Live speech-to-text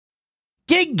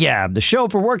Gig Gab, the show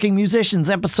for working musicians,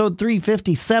 episode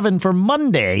 357 for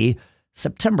Monday,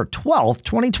 September 12th,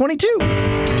 2022.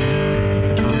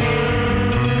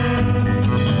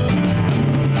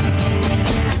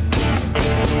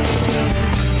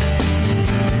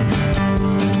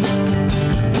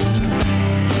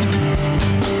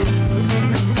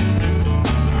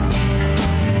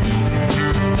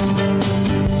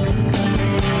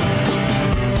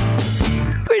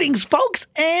 Greetings, folks,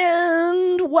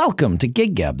 and welcome to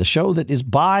Gig Gab, the show that is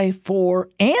by, for,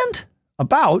 and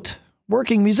about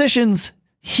working musicians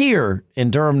here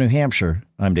in Durham, New Hampshire.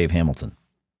 I'm Dave Hamilton.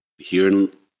 Here in,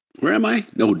 where am I?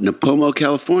 No, Napomo,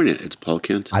 California. It's Paul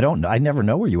Kent. I don't know. I never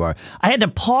know where you are. I had to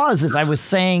pause as I was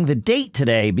saying the date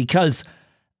today because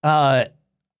I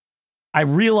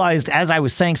realized as I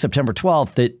was saying September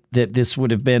 12th that this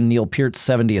would have been Neil Peart's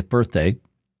 70th birthday.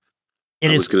 I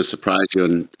was going to surprise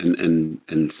you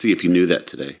and see if you knew that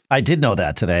today. I did know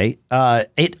that today. A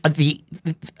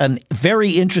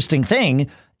very interesting thing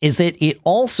is that it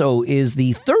also is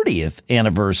the 30th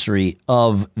anniversary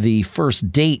of the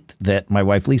first date that my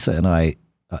wife Lisa and I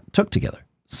took together.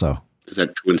 So is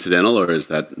that coincidental or is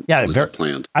that was that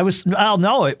planned? I'll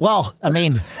know it. Well, I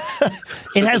mean,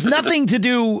 it has nothing to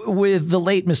do with the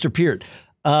late Mr. Peart.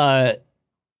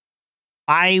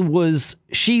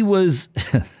 She was.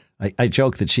 I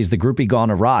joke that she's the groupie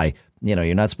gone awry. You know,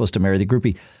 you're not supposed to marry the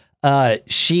groupie.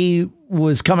 She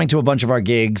was coming to a bunch of our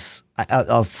gigs.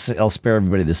 I'll spare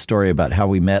everybody this story about how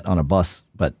we met on a bus,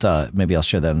 but maybe I'll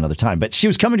share that another time. But she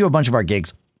was coming to a bunch of our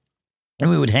gigs, and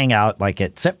we would hang out like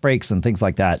at set breaks and things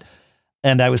like that.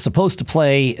 And I was supposed to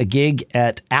play a gig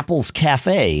at Apple's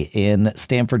Cafe in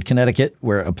Stamford, Connecticut,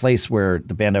 a place where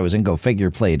the band I was in, Go Figure,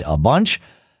 played a bunch.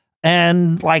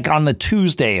 And like on the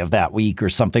Tuesday of that week or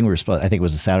something, I think it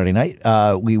was a Saturday night,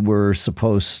 we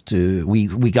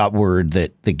got word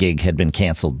that the gig had been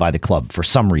canceled by the club for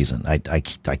some reason. I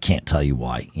can't tell you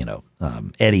why. You know,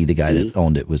 Eddie, the guy that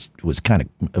owned it, was kind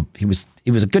of, he was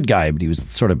a good guy, but he was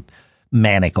sort of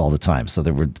manic all the time. So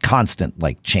there were constant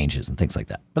like changes and things like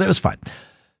that, but it was fine.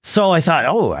 So I thought,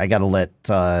 I got to let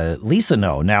Lisa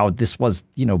know. Now this was,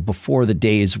 before the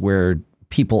days where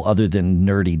people other than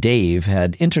Nerdy Dave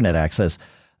had internet access.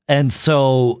 And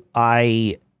so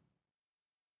I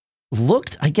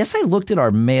looked at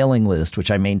our mailing list, which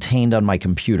I maintained on my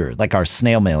computer, like our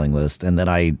snail mailing list. And then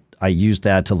I used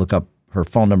that to look up her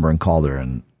phone number and called her.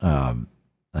 And I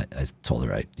told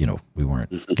her, we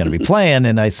weren't going to be playing.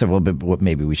 And I said, well, but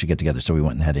maybe we should get together. So we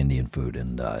went and had Indian food.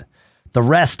 And the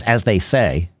rest, as they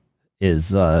say,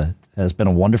 has been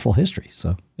a wonderful history.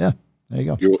 So, yeah, there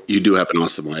you go. You do have an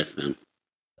awesome life, man.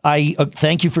 I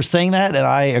thank you for saying that, and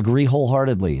I agree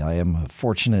wholeheartedly. I am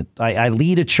fortunate. I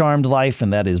lead a charmed life,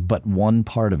 and that is but one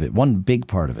part of it, one big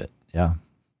part of it. Yeah.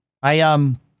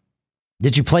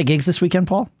 Did you play gigs this weekend,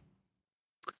 Paul?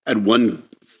 I had one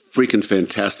freaking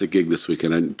fantastic gig this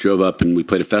weekend. I drove up and we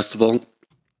played a festival.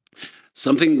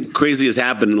 Something crazy has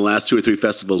happened in the last 2 or 3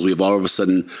 festivals. We've all of a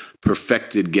sudden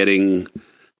perfected getting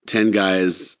 10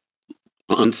 guys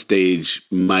on stage,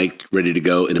 mic'd, ready to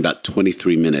go in about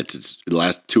 23 minutes. It's the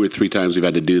last 2 or 3 times we've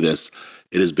had to do this.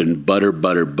 It has been butter,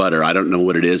 butter, butter. I don't know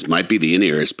what it is. Might be the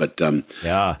in-ears, but geesh,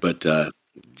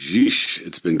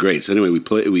 it's been great. So anyway,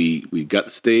 we got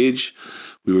the stage.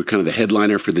 We were kind of the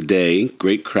headliner for the day.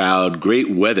 Great crowd,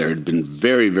 great weather. It had been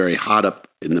very, very hot up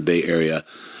in the Bay Area,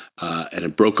 and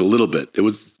it broke a little bit. It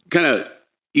was kind of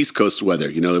East Coast weather,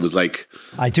 it was like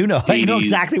I do know. 80s. I know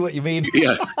exactly what you mean.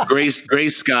 Yeah, gray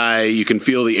sky. You can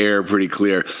feel the air pretty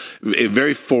clear.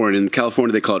 Very foreign. In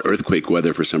California, they call it earthquake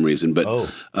weather for some reason. But I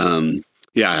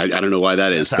don't know why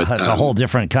that is. That's a whole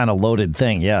different kind of loaded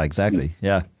thing. Yeah, exactly.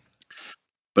 Yeah.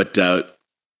 But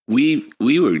we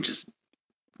were just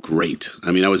great.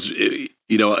 I mean, I was.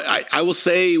 I will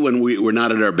say when we're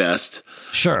not at our best.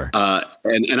 Sure.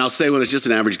 And I'll say when it's just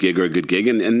an average gig or a good gig,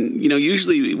 and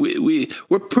usually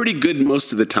we're pretty good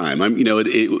most of the time.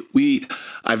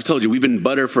 I've told you we've been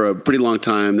butter for a pretty long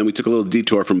time. Then we took a little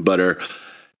detour from butter,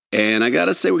 and I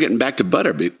gotta say we're getting back to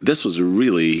butter. But this was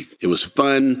it was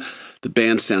fun. The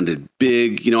band sounded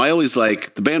big. I always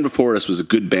like the band before us was a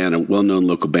good band, a well-known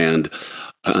local band,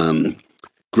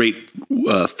 great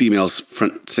female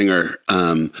front singer.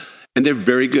 And they're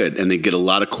very good, and they get a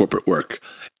lot of corporate work.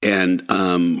 And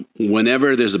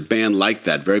whenever there's a band like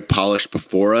that, very polished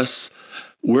before us,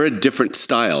 we're a different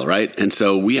style, right? And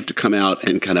so we have to come out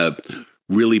and kind of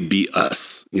really be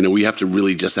us. We have to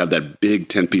really just have that big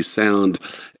 10-piece sound,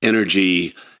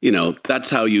 energy.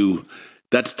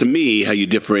 That's to me how you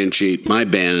differentiate my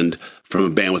band from a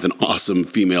band with an awesome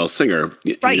female singer,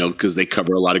 right. you know, because they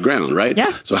cover a lot of ground, right?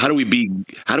 Yeah. So how do we be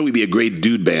a great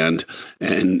dude band?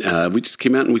 And we just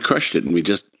came out and we crushed it, and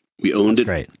we owned it.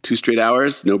 Great. 2 straight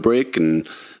hours, no break, and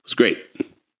it was great.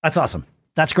 That's awesome.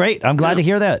 That's great. I'm glad to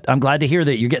hear that. I'm glad to hear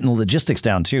that you're getting the logistics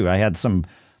down too. I had some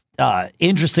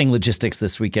interesting logistics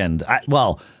this weekend.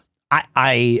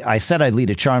 I said I'd lead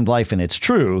a charmed life, and it's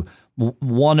true.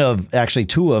 Actually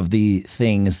two of the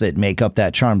things that make up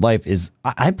that charmed life is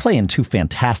I play in 2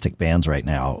 fantastic bands right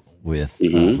now with,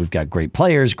 we've got great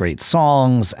players, great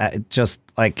songs, and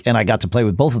I got to play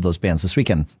with both of those bands this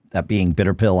weekend, that being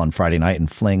Bitter Pill on Friday night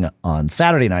and Fling on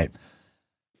Saturday night.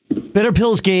 Bitter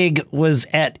Pill's gig was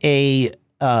at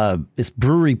this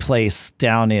brewery place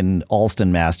down in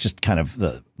Allston, Mass, just kind of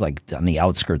on the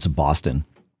outskirts of Boston.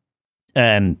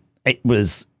 And it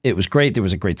was great. There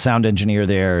was a great sound engineer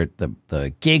there.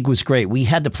 The gig was great. We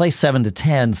had to play 7 to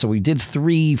 10, so we did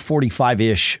 3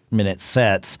 45-ish minute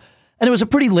sets. And it was a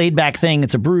pretty laid back thing.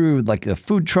 It's a brew, like a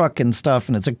food truck and stuff,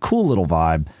 and it's a cool little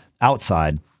vibe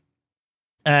outside.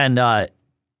 And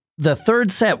the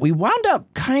third set, we wound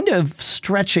up kind of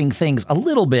stretching things a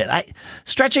little bit.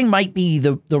 Stretching might be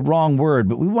the wrong word,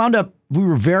 but we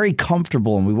were very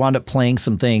comfortable, and we wound up playing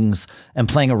some things and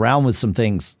playing around with some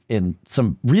things in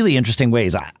some really interesting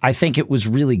ways. I think it was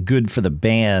really good for the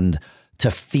band to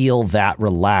feel that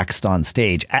relaxed on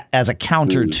stage as a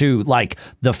counter to like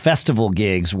the festival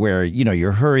gigs where, you know,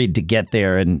 you're hurried to get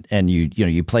there and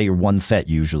you play your one set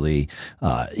usually,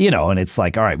 and it's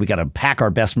like, all right, we got to pack our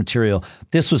best material.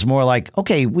 This was more like,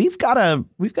 okay, we've got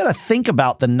to think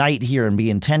about the night here and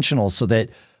be intentional so that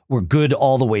we're good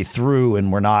all the way through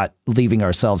and we're not leaving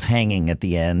ourselves hanging at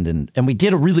the end. And we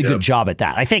did a really good job at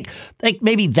that. I think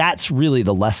maybe that's really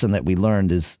the lesson that we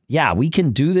learned is, yeah, we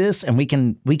can do this and we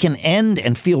can end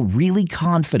and feel really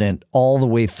confident all the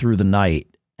way through the night.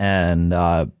 And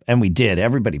we did.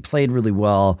 Everybody played really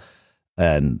well.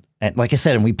 And like I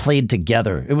said, and we played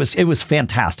together. It was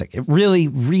fantastic. It really,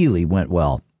 really went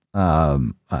well.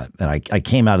 And I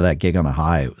came out of that gig on a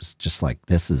high. It was just like,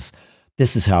 this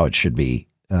is how it should be.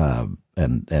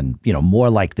 And more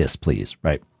like this, please.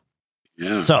 Right.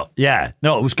 Yeah. So yeah,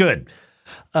 no, it was good.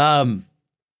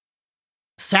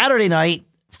 Saturday night,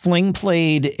 Fling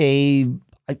played an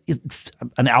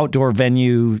outdoor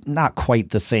venue, not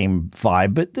quite the same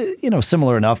vibe, but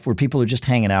similar enough where people are just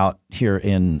hanging out here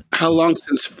in. How long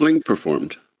since Fling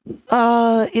performed?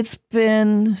 It's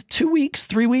been 2 weeks,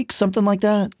 3 weeks, something like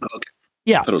that. Okay.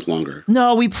 Yeah. I thought it was longer.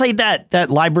 No, we played that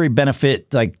library benefit,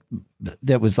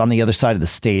 that was on the other side of the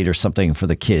state or something for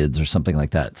the kids or something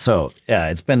like that. So yeah,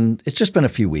 it's just been a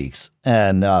few weeks.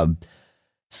 And,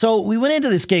 so we went into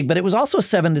this gig, but it was also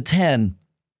 7 to 10.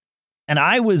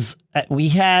 And we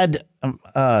had,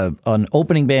 an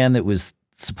opening band that was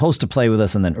supposed to play with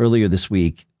us. And then earlier this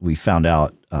week, we found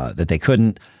out, that they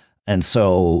couldn't. And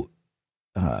so,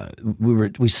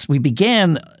 we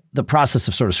began the process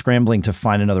of sort of scrambling to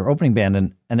find another opening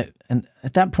band. And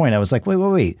at that point I was like,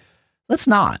 wait, let's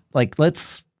not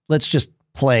let's just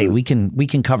play. We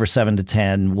can cover 7 to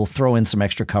 10. We'll throw in some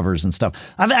extra covers and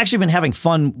stuff. I've actually been having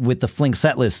fun with the Fling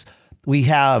set list. We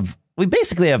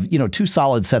basically have, 2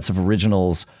 solid sets of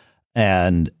originals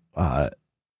and,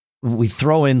 we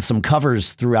throw in some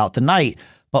covers throughout the night.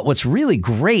 But what's really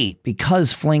great,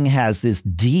 because Fling has this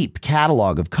deep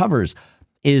catalog of covers,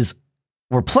 is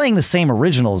we're playing the same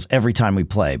originals every time we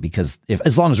play, because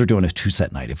as long as we're doing a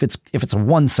 2-set night, if it's a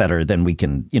 1-setter, then we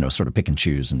can, sort of pick and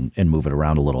choose and move it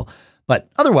around a little. But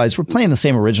otherwise we're playing the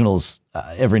same originals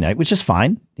every night, which is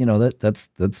fine.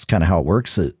 That's kind of how it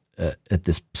works at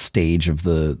this stage of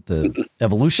the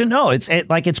evolution. No,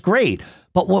 it's great.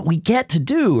 But what we get to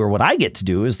do, or what I get to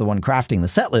do, is the one crafting the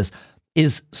set list,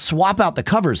 is swap out the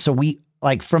covers. So we,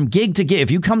 from gig to gig,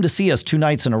 if you come to see us 2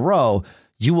 nights in a row,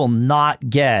 you will not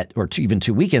get, or even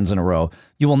 2 weekends in a row,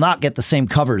 you will not get the same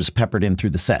covers peppered in through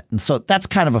the set. And so that's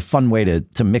kind of a fun way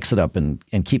to mix it up and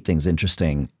keep things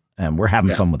interesting. And we're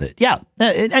having fun with it. Yeah.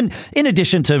 And in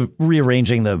addition to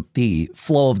rearranging the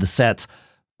flow of the sets,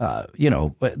 so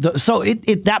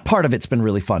that part of it's been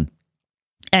really fun.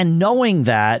 And knowing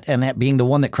that, and that being the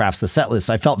one that crafts the set list,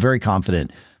 I felt very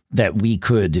confident that we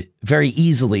could very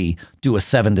easily do a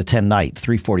 7 to 10 night,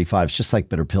 345s, just like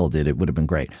Bitter Pill did. It would have been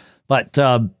great. But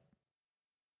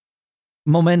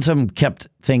momentum kept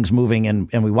things moving,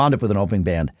 and we wound up with an opening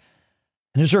band.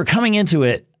 And as we were coming into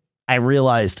it, I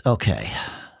realized, okay,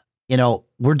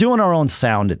 we're doing our own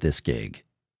sound at this gig.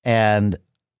 And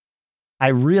I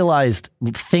realized,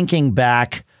 thinking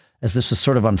back as this was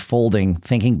sort of unfolding,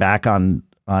 thinking back on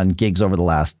gigs over the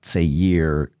last, say,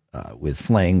 year with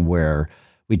Fling, where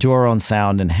we do our own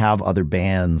sound and have other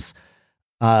bands,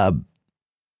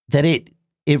 that it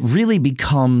really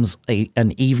becomes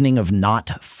an evening of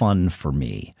not fun for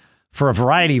me for a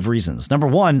variety of reasons. Number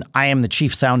one, I am the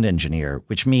chief sound engineer,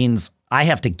 which means I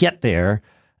have to get there.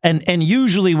 And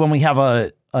usually when we have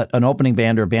an opening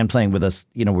band or a band playing with us,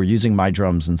 you know, we're using my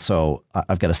drums. And so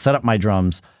I've got to set up my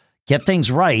drums, get things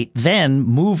right, then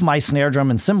move my snare drum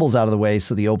and cymbals out of the way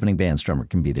so the opening band's drummer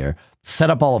can be there, set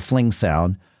up all of Fling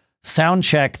sound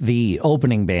check the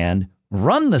opening band,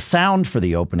 run the sound for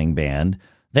the opening band.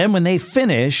 Then when they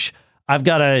finish, I've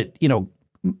got to, you know,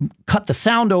 cut the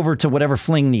sound over to whatever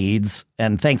Fling needs.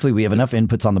 And thankfully we have enough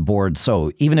inputs on the board.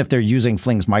 So even if they're using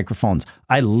Fling's microphones,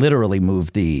 I literally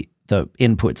move the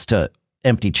inputs to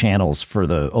empty channels for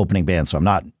the opening band. So I'm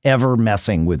not ever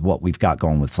messing with what we've got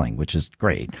going with Fling, which is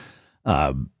great.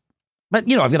 But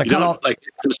you know, I've got to cut all like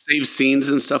save scenes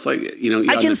and stuff like, you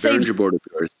know, I can save your board of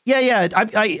yours. Yeah.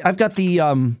 I've got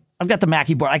the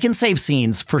Mackie board. I can save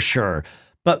scenes for sure.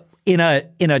 But in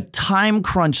a time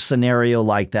crunch scenario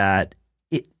like that,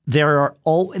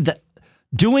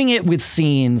 doing it with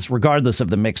scenes, regardless of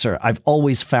the mixer, I've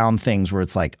always found things where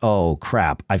it's like, oh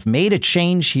crap, I've made a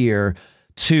change here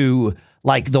to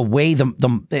like the way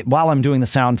while I'm doing the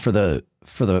sound for the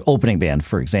opening band,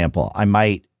 for example, I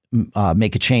might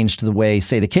make a change to the way,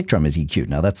 say, the kick drum is EQ'd.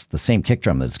 Now that's the same kick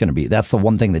drum that's going to be. That's the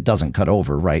one thing that doesn't cut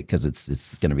over, right? Because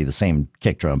it's going to be the same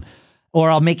kick drum. Or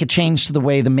I'll make a change to the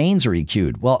way the mains are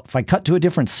EQ'd. Well, if I cut to a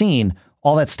different scene,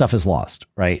 all that stuff is lost,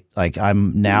 right? Like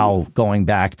I'm now going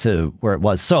back to where it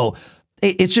was. So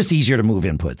it's just easier to move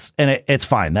inputs, and it's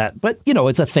fine. But you know,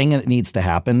 it's a thing that needs to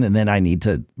happen, and then I need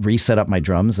to reset up my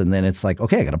drums, and then it's like,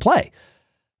 okay, I got to play.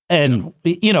 And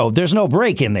you know, there's no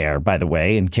break in there, by the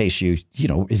way, in case you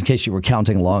were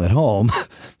counting along at home.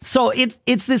 So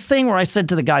it's this thing where I said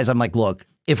to the guys, I'm like, look,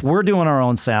 if we're doing our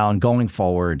own sound going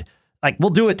forward, like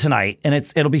we'll do it tonight and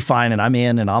it'll be fine. And I'm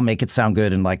in and I'll make it sound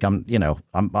good. And like,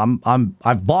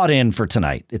 I've bought in for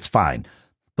tonight. It's fine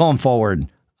going forward.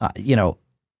 You know,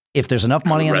 if there's enough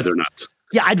money, I'd rather not.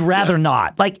 Yeah, I'd rather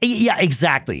not. Like, yeah,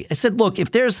 exactly. I said, look,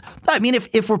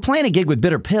 if we're playing a gig with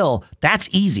Bitter Pill, that's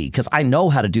easy because I know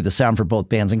how to do the sound for both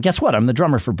bands. And guess what? I'm the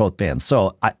drummer for both bands.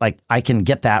 So I can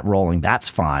get that rolling. That's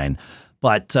fine.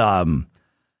 But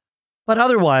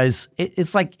otherwise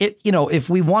it's like, if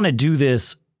we want to do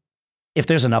this, if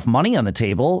there's enough money on the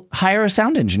table, hire a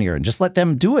sound engineer and just let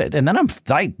them do it. And then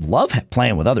I love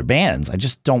playing with other bands. I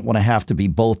just don't want to have to be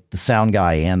both the sound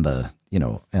guy and the a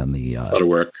lot of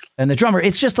work and the drummer.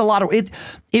 It's just a lot of it.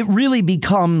 It really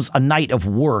becomes a night of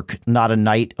work, not a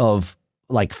night of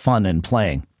like fun and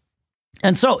playing.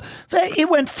 And so it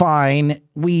went fine.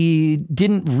 We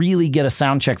didn't really get a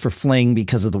sound check for Fling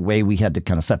because of the way we had to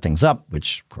kind of set things up,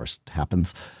 which of course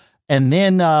happens. And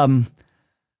then, and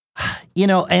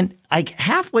like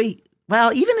halfway,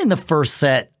 well, even in the first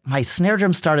set, my snare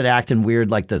drum started acting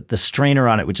weird, like the strainer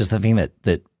on it, which is the thing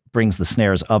that brings the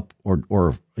snares up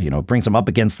or brings them up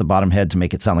against the bottom head to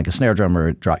make it sound like a snare drum,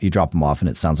 or you drop them off and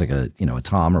it sounds like a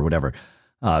tom or whatever.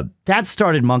 That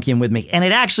started monkeying with me, and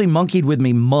it actually monkeyed with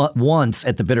me once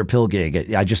at the Bitter Pill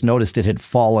gig. I just noticed it had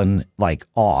fallen like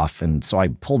off, and so I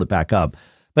pulled it back up.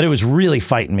 But it was really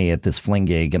fighting me at this Fling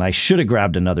gig, and I should have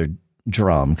grabbed another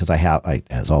drum because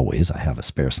as always, I have a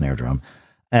spare snare drum.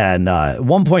 And at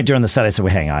one point during the set, I said,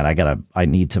 "Well, hang on, I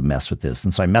need to mess with this,"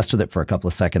 and so I messed with it for a couple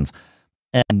of seconds.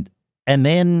 And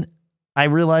then I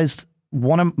realized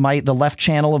the left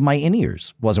channel of my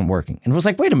in-ears wasn't working. And it was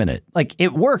like, wait a minute, like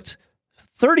it worked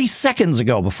 30 seconds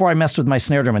ago before I messed with my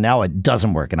snare drum, and now it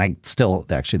doesn't work. And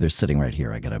they're sitting right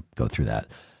here. I got to go through that.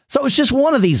 So it was just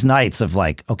one of these nights of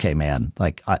like, okay, man,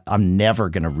 like I'm never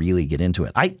going to really get into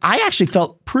it. I actually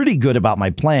felt pretty good about my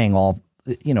playing, all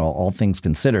things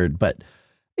considered, but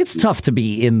it's tough to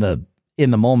be in the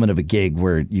moment of a gig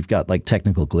where you've got like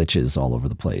technical glitches all over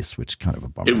the place, which is kind of a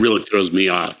bummer. It really throws me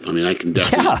off. I mean, I can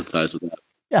definitely empathize with that.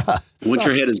 Yeah. Once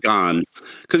your head is gone,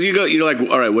 because you're like,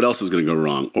 all right, what else is going to go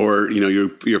wrong? Or,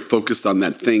 you're focused on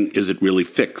that thing. Is it really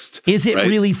fixed? Is it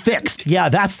really fixed? Yeah,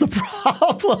 that's the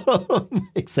problem.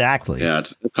 Exactly. Yeah,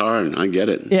 it's hard. I get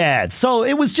it. Yeah. So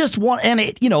it was just one, and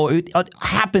it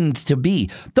happened to be,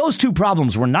 those two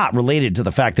problems were not related to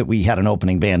the fact that we had an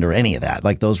opening band or any of that.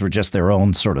 Like those were just their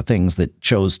own sort of things that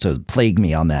chose to plague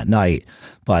me on that night.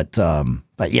 But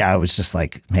yeah, it was just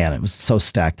like, man, it was so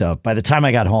stacked up. By the time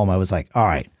I got home, I was like, all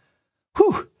right,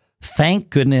 whew,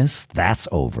 thank goodness that's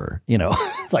over.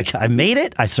 Like I made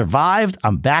it. I survived.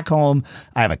 I'm back home.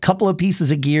 I have a couple of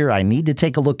pieces of gear I need to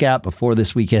take a look at before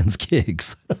this weekend's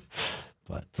gigs.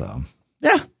 But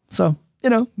yeah, so,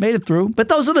 made it through. But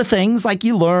those are the things like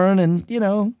you learn, and, you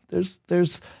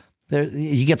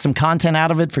get some content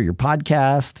out of it for your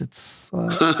podcast. It's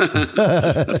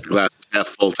that's glasses. half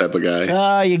full type of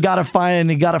guy. You gotta find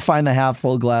the half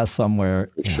full glass somewhere.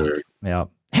 For sure. Yeah.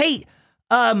 Hey,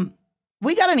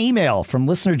 we got an email from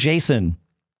listener Jason,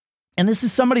 and this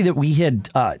is somebody that we had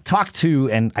talked to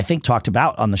and I think talked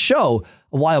about on the show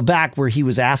a while back, where he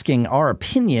was asking our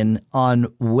opinion on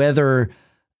whether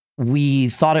we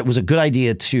thought it was a good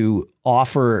idea to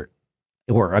offer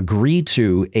or agree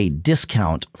to a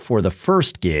discount for the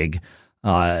first gig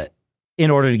in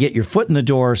order to get your foot in the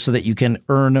door so that you can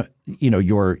earn,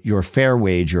 your fair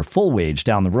wage, your full wage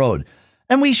down the road.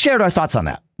 And we shared our thoughts on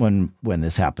that when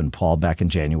this happened, Paul, back in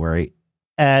January.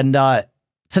 And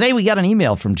today we got an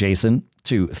email from Jason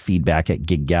to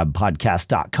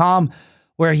feedback@giggabpodcast.com,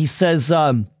 where he says,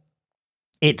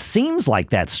 it seems like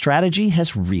that strategy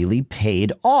has really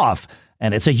paid off.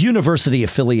 And it's a university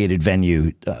affiliated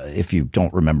venue, if you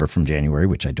don't remember from January,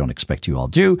 which I don't expect you all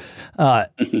do.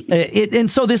 And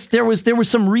so there was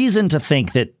some reason to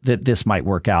think that this might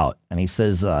work out. And he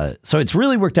says, so it's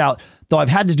really worked out, though I've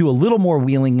had to do a little more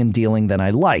wheeling and dealing than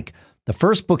I like. The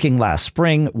first booking last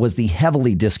spring was the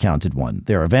heavily discounted one.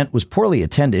 Their event was poorly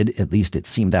attended, at least it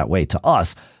seemed that way to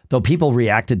us, though people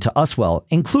reacted to us well,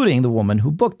 including the woman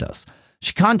who booked us.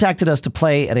 She contacted us to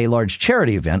play at a large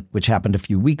charity event, which happened a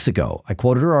few weeks ago. I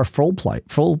quoted her our full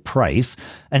price,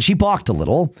 and she balked a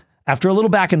little. After a little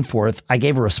back and forth, I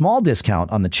gave her a small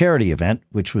discount on the charity event,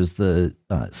 which was the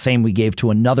same we gave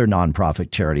to another nonprofit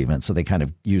charity event. So they kind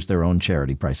of used their own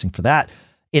charity pricing for that,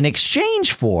 in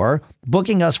exchange for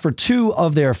booking us for 2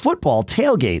 of their football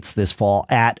tailgates this fall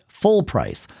at full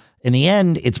price. In the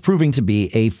end, it's proving to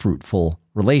be a fruitful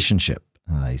relationship.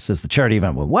 He says the charity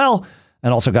event went well,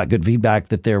 and also got good feedback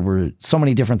that there were so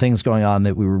many different things going on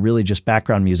that we were really just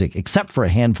background music, except for a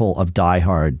handful of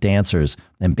diehard dancers.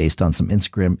 And based on some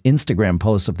Instagram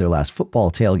posts of their last football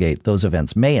tailgate, those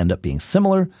events may end up being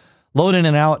similar. Load in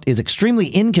and out is extremely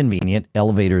inconvenient.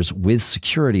 Elevators with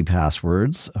security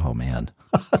passwords. Oh, man.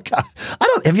 God.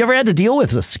 Have you ever had to deal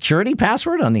with a security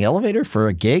password on the elevator for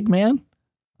a gig, man?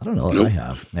 I don't know if I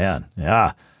have, man.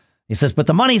 Yeah. He says, but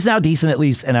the money's now decent at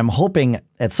least, and I'm hoping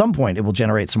at some point it will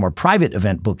generate some more private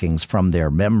event bookings from their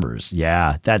members.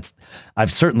 Yeah,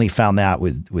 I've certainly found that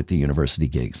with the university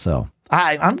gigs. So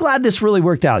I'm glad this really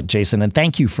worked out, Jason, and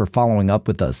thank you for following up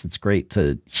with us. It's great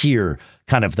to hear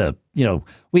kind of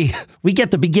we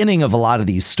get the beginning of a lot of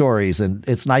these stories, and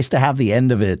it's nice to have the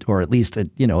end of it, or at least a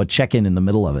check-in in the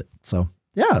middle of it. So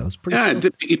yeah, it was pretty. Yeah,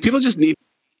 people just need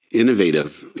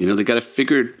innovative. They got to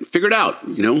figure it out.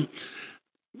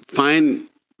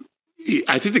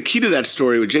 I think the key to that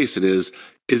story with Jason is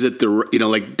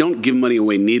that don't give money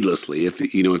away needlessly. If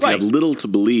you have little to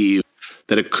believe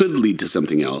that it could lead to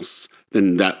something else,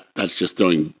 then that's just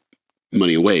throwing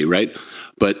money away, right?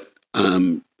 But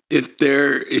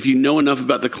if you know enough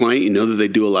about the client, you know that they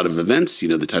do a lot of events,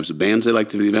 the types of bands they like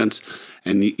to do the events,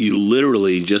 and you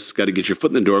literally just got to get your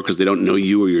foot in the door because they don't know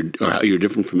you or how you're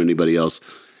different from anybody else.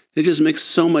 It just makes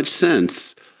so much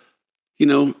sense,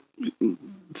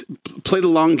 play the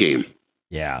long game.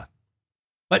 Yeah.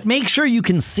 But make sure you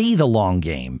can see the long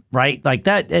game, right? Like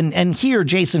that. And here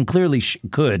Jason clearly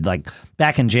could, like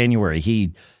back in January,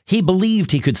 he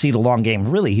believed he could see the long game.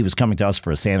 Really, he was coming to us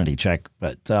for a sanity check,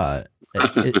 but I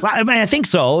think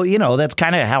so. That's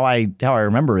kind of how I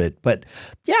remember it. But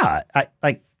yeah,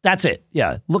 that's it.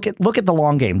 Yeah. Look at the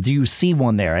long game. Do you see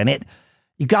one there? And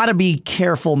you got to be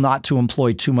careful not to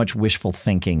employ too much wishful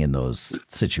thinking in those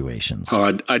situations.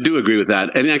 Oh, I do agree with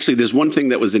that. And actually, there's one thing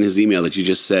that was in his email that you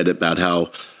just said about how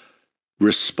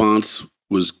response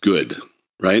was good,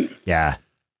 right? Yeah.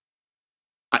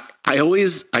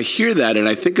 I hear that, and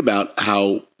I think about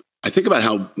how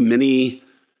many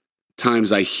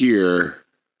times I hear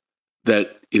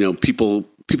that people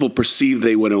perceive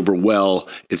they went over well.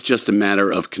 It's just a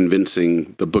matter of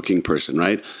convincing the booking person,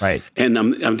 right? Right. And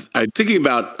I'm thinking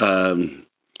about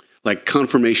like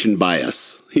confirmation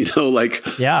bias. Like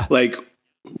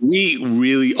we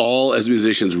really all as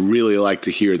musicians really like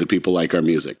to hear that people like our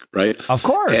music, right? Of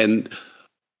course.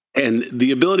 And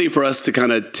the ability for us to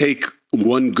kind of take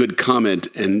one good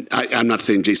comment, and I'm not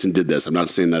saying Jason did this. I'm not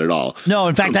saying that at all. No,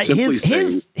 in fact,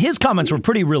 his comments were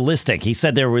pretty realistic. He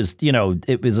said there was,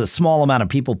 it was a small amount of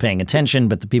people paying attention,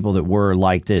 but the people that were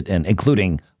liked it, and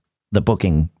including the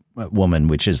booking woman,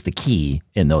 which is the key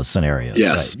in those scenarios.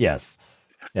 Yes. Right? Yes.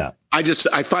 Yeah.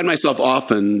 I find myself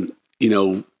often,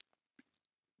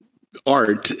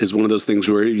 art is one of those things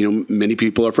where, many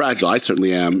people are fragile. I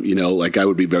certainly am, like I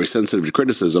would be very sensitive to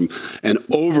criticism and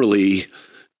overly,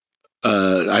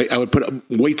 I would put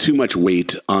way too much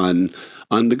weight on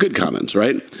the good comments,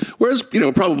 right? Whereas,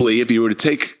 probably if you were to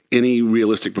take any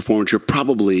realistic performance, you're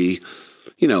probably,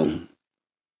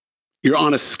 you're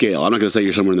on a scale. I'm not going to say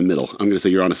you're somewhere in the middle. I'm going to say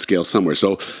you're on a scale somewhere.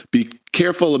 So be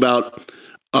careful about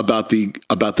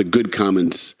the good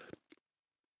comments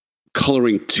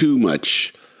coloring too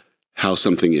much how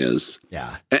something is.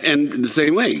 Yeah. And the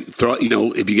same way,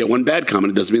 if you get one bad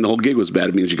comment, it doesn't mean the whole gig was bad.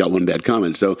 It means you got one bad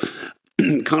comment. So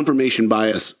confirmation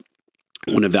bias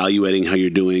when evaluating how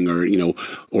you're doing,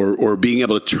 or being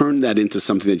able to turn that into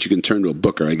something that you can turn to a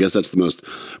booker. I guess that's the most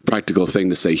practical thing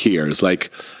to say here. It's like,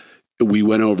 we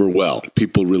went over well.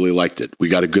 People really liked it. We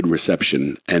got a good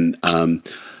reception. And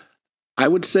I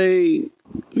would say,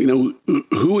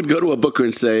 who would go to a booker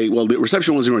and say, well, the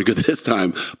reception wasn't very good this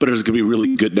time, but it was going to be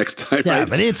really good next time, yeah, right?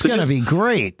 But it's going to be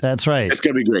great. That's right. It's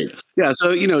going to be great. Yeah,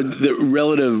 so, the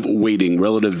relative weighting,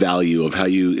 relative value of how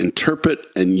you interpret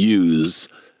and use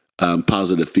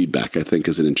positive feedback, I think,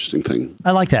 is an interesting thing.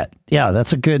 I like that. Yeah,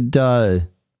 that's a good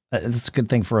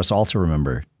thing for us all to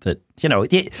remember, that,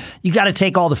 you got to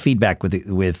take all the feedback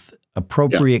with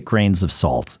appropriate grains of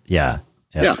salt. Yeah,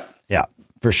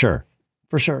 for sure.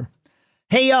 For sure.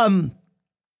 Hey,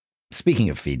 speaking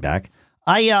of feedback,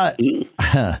 I went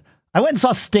and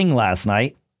saw Sting last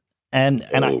night, and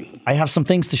I have some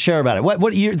things to share about it.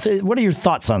 What are your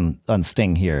thoughts on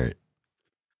Sting here?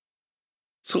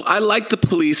 So I like the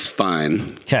Police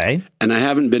fine. Okay. And I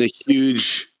haven't been a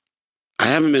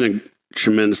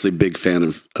tremendously big fan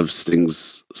of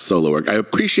Sting's solo work. I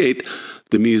appreciate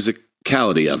the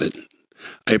musicality of it.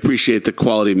 I appreciate the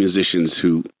quality of musicians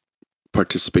who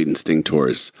participate in Sting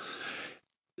tours.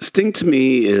 Sting to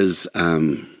me is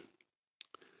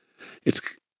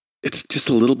it's just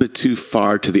a little bit too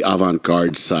far to the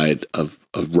avant-garde side of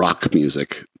rock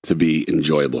music to be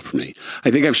enjoyable for me. I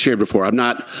think I've shared before, I'm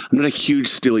not a huge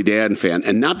Steely Dan fan,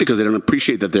 and not because I don't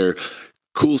appreciate that they're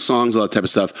cool songs, all that type of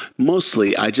stuff.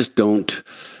 Mostly, I just don't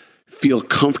feel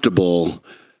comfortable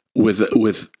with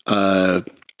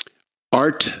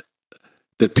art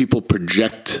that people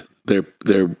project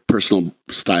their personal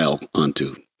style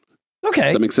onto. Okay.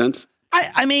 Does that make sense?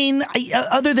 I mean,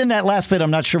 other than that last bit,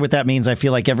 I'm not sure what that means. I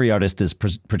feel like every artist is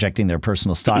projecting their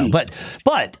personal style. But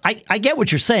I get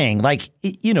what you're saying. Like,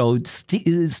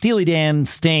 Steely Dan,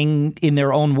 Sting, in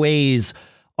their own ways,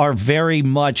 are very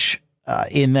much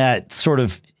in that sort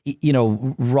of,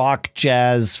 rock,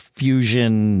 jazz,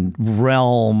 fusion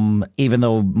realm, even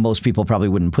though most people probably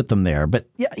wouldn't put them there. But,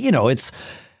 yeah,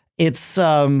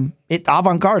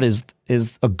 avant-garde is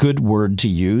a good word to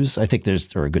use. I think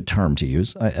or a good term to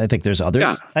use. I think there's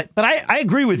others. Yeah. But I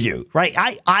agree with you, right?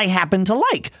 I happen to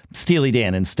like Steely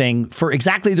Dan and Sting for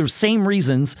exactly the same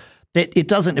reasons that it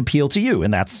doesn't appeal to you,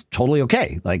 and that's totally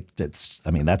okay. Like, that's.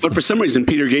 But for some reason,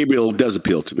 Peter Gabriel does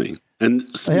appeal to me, and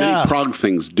many prog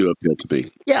things do appeal to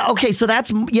me. Yeah. Okay. So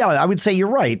I would say you're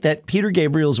right that Peter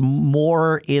Gabriel's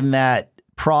more in that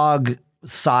prog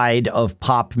side of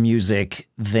pop music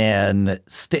than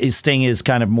Sting is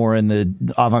kind of more in the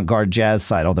avant-garde jazz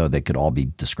side, although they could all be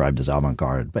described as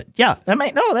avant-garde. But yeah,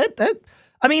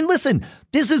 listen,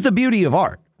 this is the beauty of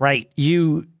art, right?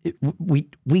 We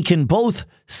can both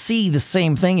see the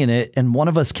same thing in it, and one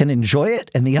of us can enjoy it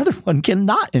and the other one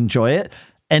cannot enjoy it.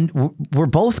 And we're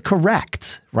both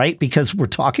correct, right? Because we're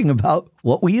talking about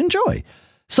what we enjoy.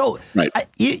 So right.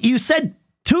 You said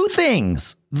two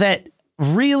things that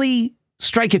really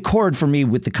strike a chord for me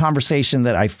with the conversation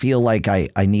that I feel like I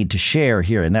need to share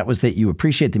here. And that was that you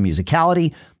appreciate the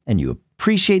musicality and you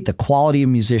appreciate the quality of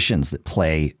musicians that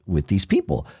play with these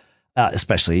people,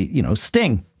 especially,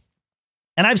 Sting.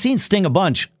 And I've seen Sting a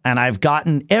bunch, and I've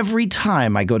gotten, every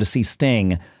time I go to see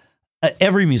Sting,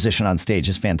 every musician on stage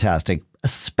is fantastic,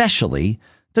 especially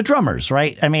the drummers,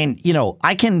 right? I mean,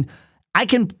 I can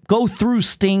go through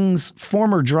Sting's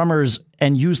former drummers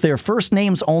and use their first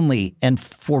names only. And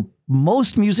for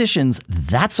most musicians,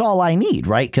 that's all I need,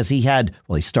 right? Because he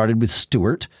started with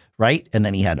Stuart, right? And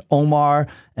then he had Omar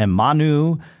and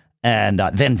Manu, and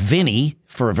then Vinny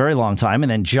for a very long time, and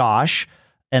then Josh,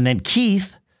 and then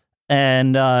Keith,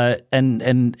 and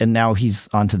now he's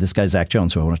on to this guy, Zach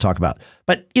Jones, who I want to talk about.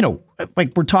 But,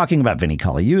 like, we're talking about Vinny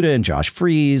Colaiuta and Josh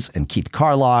Freese and Keith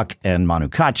Carlock and Manu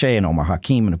Katché and Omar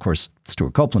Hakim and, of course,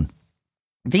 Stuart Copeland.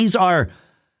 These are...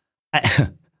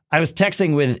 I was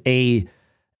texting with a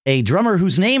drummer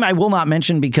whose name I will not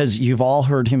mention because you've all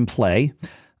heard him play.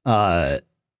 But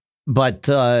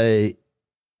I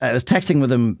was texting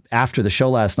with him after the show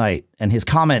last night, and the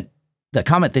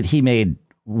comment that he made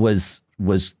was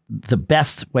the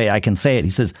best way I can say it. He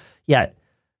says, yeah,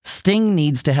 Sting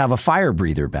needs to have a fire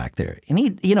breather back there.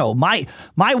 And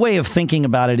my way of thinking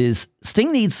about it is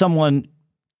Sting needs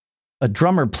a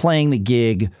drummer playing the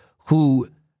gig who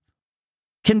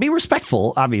can be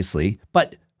respectful, obviously,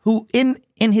 but who in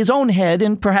his own head,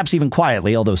 and perhaps even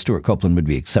quietly, although Stuart Copeland would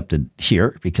be accepted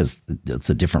here because it's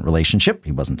a different relationship.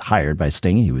 He wasn't hired by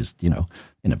Sting. He was,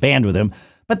 in a band with him.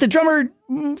 But the drummer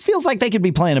feels like they could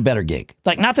be playing a better gig.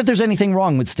 Like, not that there's anything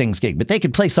wrong with Sting's gig, but they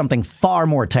could play something far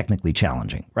more technically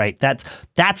challenging, right?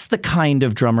 That's the kind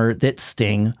of drummer that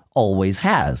Sting always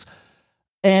has.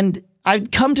 And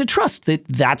I've come to trust that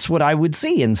that's what I would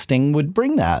see, and Sting would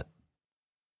bring that.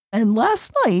 And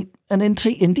last night, and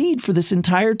indeed for this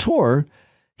entire tour,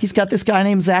 he's got this guy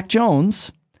named Zach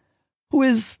Jones, who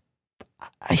is,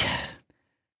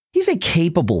 he's a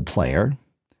capable player.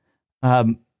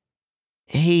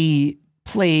 He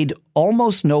played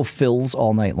almost no fills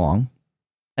all night long.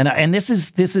 And this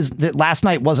is last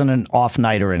night wasn't an off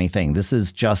night or anything. This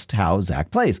is just how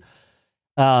Zach plays.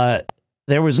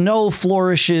 There was no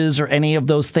flourishes or any of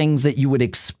those things that you would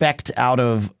expect out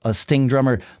of a Sting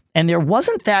drummer. And there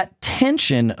wasn't that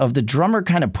tension of the drummer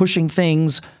kind of pushing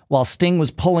things while Sting was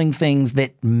pulling things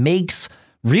that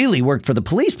really worked for the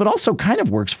Police, but also kind of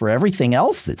works for everything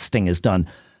else that Sting has done.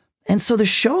 And so the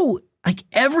show, like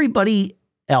everybody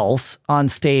else on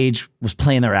stage, was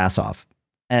playing their ass off.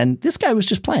 And this guy was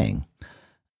just playing.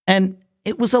 And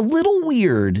it was a little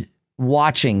weird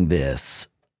watching this.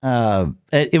 But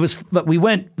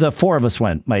the four of us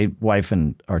went, my wife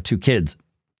and our two kids.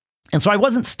 And so I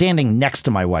wasn't standing next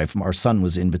to my wife. Our son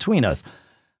was in between us.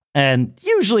 And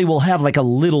usually we'll have like a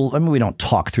little, I mean, we don't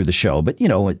talk through the show, but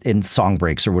in song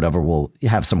breaks or whatever, we'll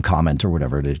have some comment or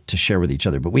whatever to share with each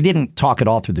other. But we didn't talk at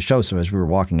all through the show. So as we were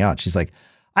walking out, she's like,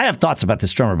 I have thoughts about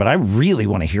this drummer, but I really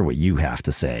want to hear what you have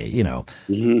to say,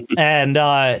 Mm-hmm.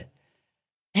 And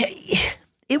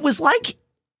it was like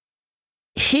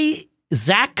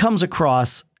Zach comes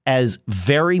across as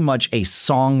very much a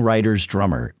songwriter's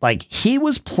drummer. Like, he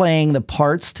was playing the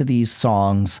parts to these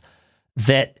songs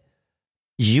that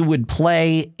you would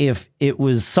play if it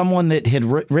was someone that had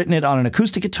written it on an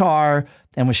acoustic guitar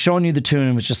and was showing you the tune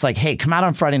and was just like, hey, come out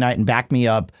on Friday night and back me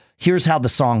up. Here's how the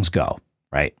songs go,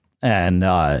 right? And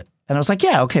I was like,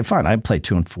 yeah, okay, fine. I play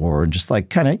 2 and 4 and just like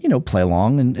kind of, play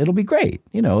along and it'll be great.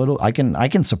 I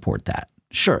can support that.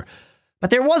 Sure.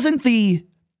 But there wasn't the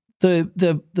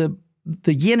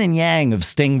yin and yang of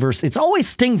Sting versus, it's always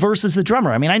Sting versus the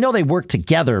drummer. I mean, I know they work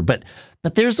together, but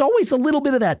there's always a little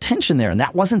bit of that tension there. And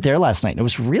that wasn't there last night. And it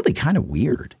was really kind of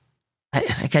weird.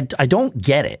 I don't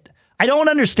get it. I don't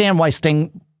understand why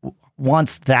Sting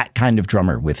wants that kind of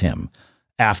drummer with him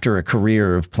after a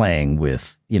career of playing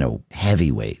with,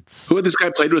 heavyweights. Who had this guy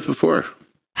played with before?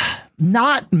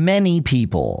 Not many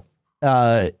people.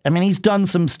 I mean, he's done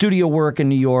some studio work in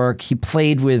New York. He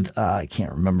played with, I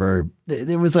can't remember.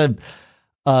 There was a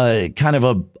kind of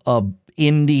a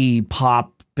indie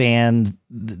pop band,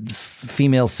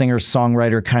 female singer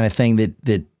songwriter kind of thing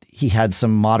that he had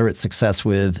some moderate success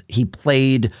with.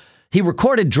 He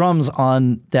recorded drums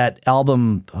on that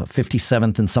album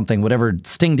 57th and something, whatever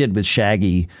Sting did with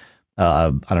Shaggy.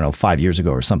 I don't know, 5 years ago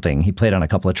or something. He played on a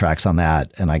couple of tracks on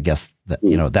that. And I guess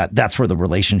that, that's where the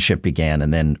relationship began.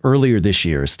 And then earlier this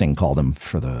year, Sting called him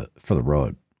for the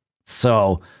road.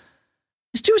 So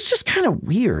it was just kind of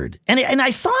weird. And I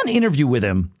saw an interview with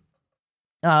him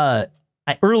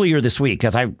earlier this week,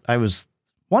 because I was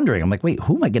wondering, I'm like, wait,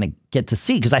 who am I going to get to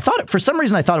see? Because for some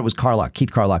reason, I thought it was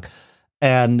Keith Carlock.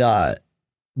 And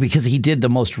because he did the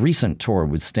most recent tour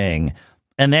with Sting.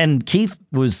 And then Keith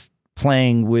was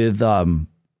playing with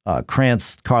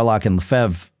Krantz, Carlock, and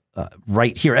Lefebvre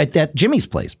right here at Jimmy's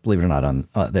place, believe it or not, on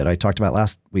that I talked about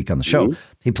last week on the show. Mm-hmm.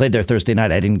 He played there Thursday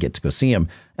night. I didn't get to go see him.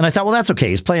 And I thought, well, that's okay.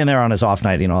 He's playing there on his off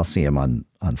night. I'll see him on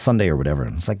Sunday or whatever.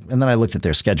 And it's like, and then I looked at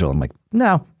their schedule. I'm like,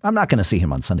 no, I'm not going to see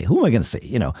him on Sunday. Who am I going to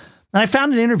see? And I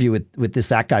found an interview with this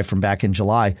Zach guy from back in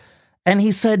July. And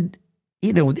he said,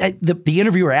 the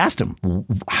interviewer asked him,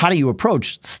 how do you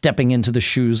approach stepping into the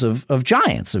shoes of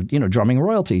giants, of, drumming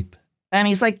royalty? And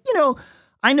he's like,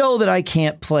 I know that I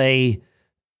can't play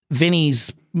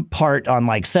Vinny's part on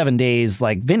like 7 days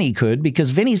like Vinny could, because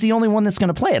Vinny's the only one that's going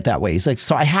to play it that way. He's like,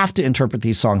 so I have to interpret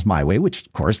these songs my way, which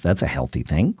of course that's a healthy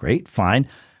thing. Great, fine.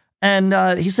 And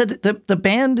he said the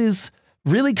band is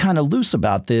really kind of loose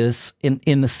about this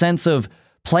in the sense of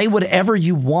play whatever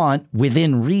you want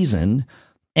within reason.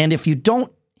 And if you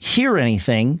don't hear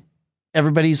anything,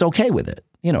 everybody's okay with it.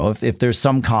 If there's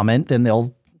some comment, then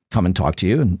they'll come and talk to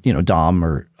you. And, Dom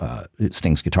or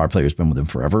Sting's guitar player has been with him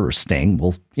forever, or Sting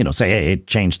will, say, hey,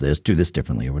 change this, do this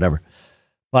differently or whatever.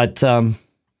 But yeah,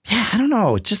 I don't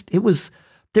know.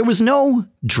 There was no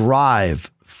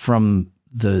drive from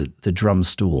the drum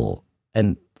stool.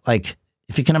 And like,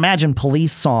 if you can imagine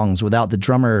Police songs without the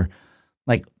drummer,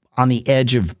 like on the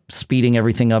edge of speeding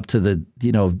everything up to the,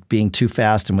 being too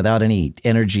fast and without any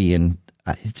energy. And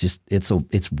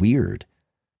it's weird.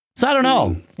 So I don't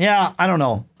know. Yeah, I don't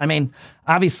know. I mean,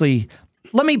 obviously,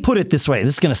 let me put it this way.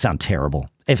 This is going to sound terrible,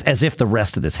 as if the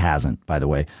rest of this hasn't, by the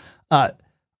way. I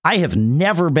have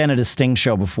never been at a Sting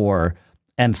show before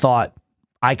and thought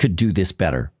I could do this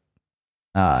better.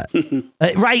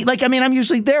 Right? Like, I mean, I'm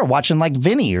usually there watching like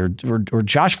Vinny or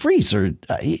Josh Freese or,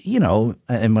 you know,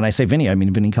 and when I say Vinny, I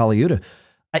mean Vinny Colaiuta.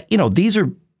 You know, these are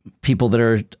people that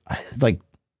are like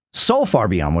so far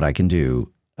beyond what I can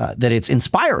do that it's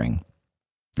inspiring.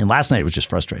 And last night it was just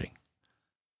frustrating.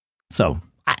 So,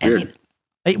 I mean,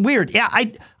 weird. Yeah,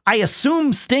 I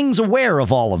assume Sting's aware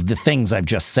of all of the things I've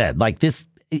just said. Like this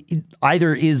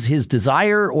either is his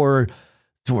desire or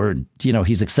you know,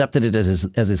 he's accepted it as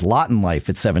his lot in life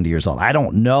at 70 years old. I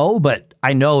don't know, but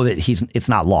I know that it's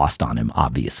not lost on him,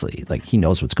 obviously. Like he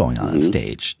knows what's going on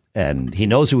stage and he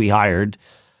knows who he hired.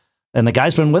 And the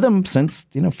guy's been with him since,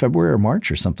 you know, February or March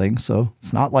or something. So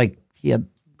it's not like he had,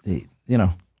 you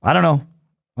know, I don't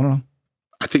know.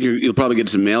 I think you'll probably get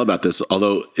some mail about this,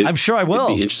 although I'm sure I will.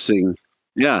 It'd be interesting.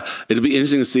 Yeah, it'll be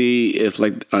interesting to see if,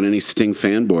 like, on any Sting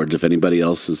fan boards, if anybody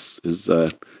else is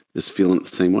feeling it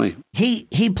the same way.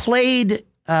 He played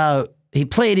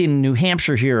in New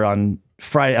Hampshire here on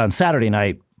Saturday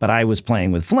night, but I was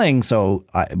playing with Fling, so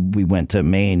we went to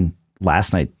Maine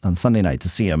last night on Sunday night to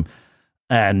see him,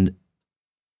 and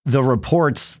the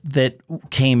reports that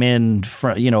came in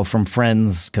from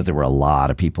friends, because there were a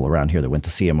lot of people around here that went to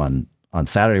see him on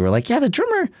Saturday, were like, yeah, the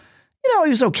drummer, you know,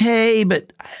 he was okay,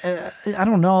 but I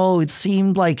don't know. It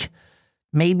seemed like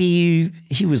maybe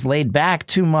he was laid back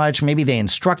too much. Maybe they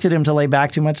instructed him to lay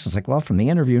back too much. It's like, well, from the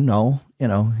interview, no, you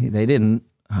know, they didn't.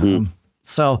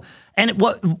 So, and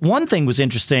one thing was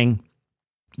interesting.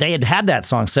 They had that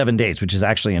song 7 Days, which is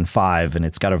actually in 5, and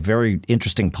it's got a very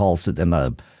interesting pulse, and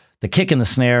the kick and the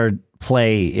snare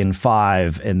play in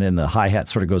 5, and then the hi-hat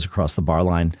sort of goes across the bar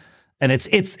line. And it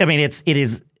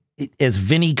is as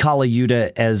Vinny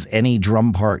Colaiuta as any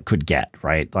drum part could get,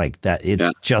 right? Like that, it's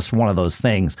just one of those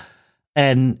things.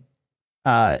 And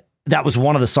that was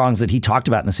one of the songs that he talked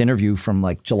about in this interview from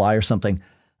like July or something.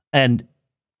 And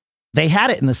they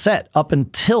had it in the set up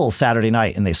until Saturday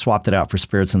night, and they swapped it out for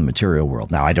Spirits in the Material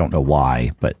World. Now, I don't know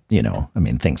why, but, you know, I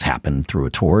mean, things happen through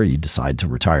a tour. You decide to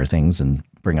retire things and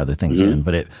bring other things in.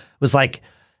 But it was like,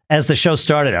 as the show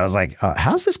started, I was like,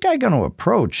 how's this guy going to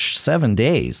approach 7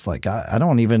 Days? Like, I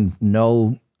don't even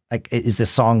know, like, is this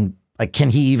song, like, can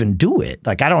he even do it?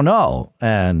 Like, I don't know.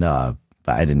 And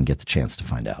but I didn't get the chance to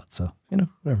find out. So, you know,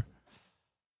 whatever.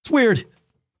 It's weird. It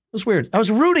was weird. I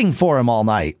was rooting for him all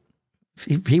night.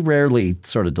 He rarely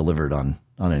sort of delivered on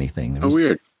anything. It was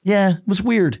weird. Yeah, it was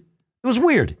weird. It was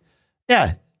weird.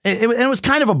 Yeah. And it was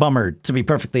kind of a bummer, to be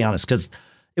perfectly honest, because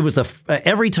it was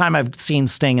every time I've seen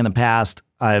Sting in the past,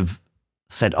 I've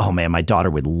said, oh man, my daughter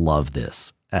would love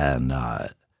this. And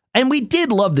we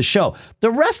did love the show.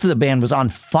 The rest of the band was on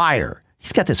fire.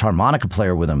 He's got this harmonica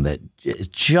player with him that is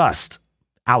just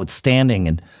outstanding.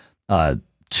 And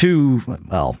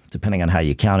depending on how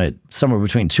you count it, somewhere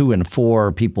between 2 and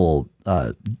 4 people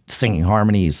singing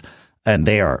harmonies, and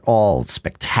they are all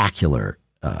spectacular.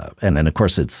 And then, of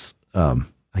course, it's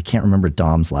I can't remember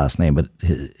Dom's last name, but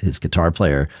his guitar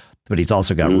player. But he's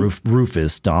also got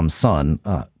Rufus, Dom's son,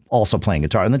 also playing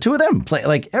guitar. And the two of them play,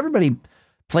 like, everybody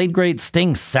played great.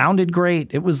 Sting sounded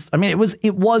great. It was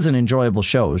an enjoyable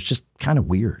show. It was just kind of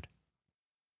weird.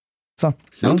 So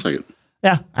sounds like it.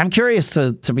 Yeah, I'm curious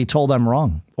to be told I'm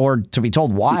wrong, or to be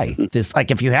told why this. Like,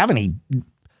 if you have any,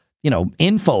 you know,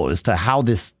 info as to how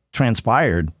this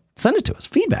transpired, send it to us.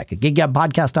 Feedback at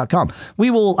giggabpodcast.com.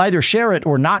 We will either share it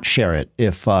or not share it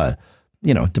if,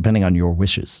 you know, depending on your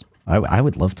wishes. I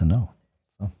would love to know.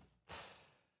 So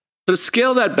to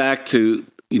scale that back to,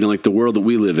 you know, like the world that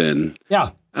we live in. Yeah.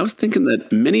 I was thinking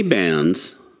that many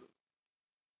bands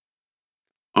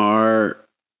are,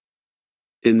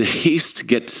 in the haste to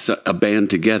get a band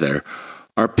together,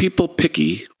 are people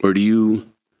picky, or you're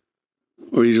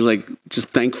just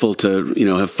thankful to, you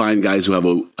know, have find guys who have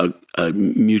a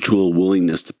mutual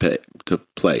willingness to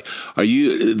play? Are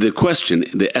you,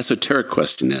 the esoteric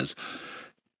question is,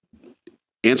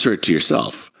 answer it to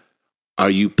yourself.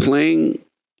 Are you playing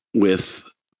with,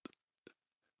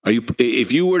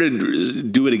 if you were to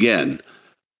do it again,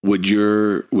 would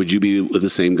you be with the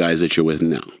same guys that you're with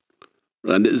now?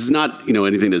 And it's not, you know,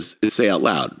 anything to say out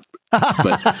loud.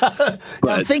 But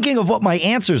I'm thinking of what my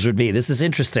answers would be. This is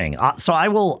interesting. So I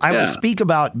will speak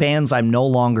about bands I'm no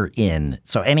longer in.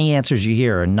 So any answers you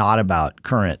hear are not about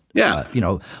current, you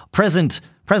know, present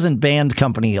band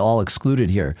company, all excluded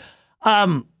here.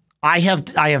 I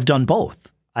have done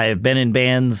both. I have been in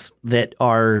bands that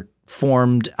are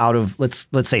formed out of let's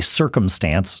say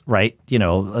circumstance, right? You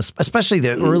know, especially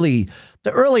the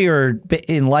earlier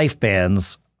in life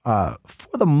bands,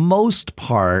 for the most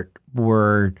part,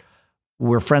 we're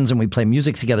friends and we play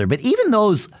music together. But even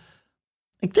those,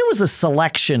 like, there was a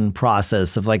selection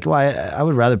process of like, well, I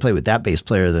would rather play with that bass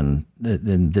player than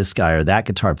this guy, or that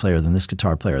guitar player than this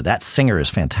guitar player. That singer is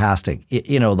fantastic.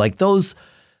 You know, like those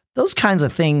kinds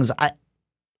of things.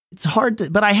 It's hard to,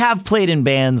 but I have played in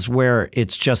bands where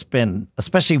it's just been,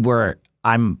 especially where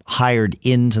I'm hired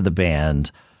into the band.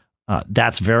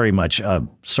 That's very much a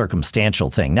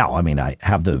circumstantial thing. Now, I mean, I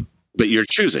have but you're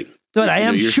choosing. But I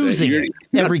am choosing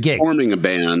every gig. Forming a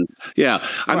band. Yeah.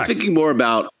 Correct. I'm thinking more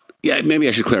about, maybe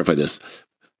I should clarify this.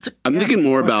 I'm thinking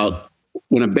more about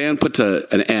when a band puts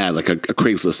an ad, like a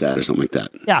Craigslist ad or something like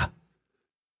that. Yeah.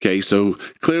 Okay. So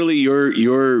clearly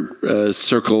your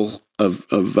circle of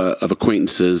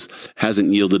acquaintances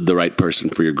hasn't yielded the right person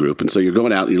for your group. And so you're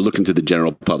going out and you're looking to the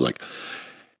general public.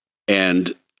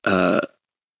 And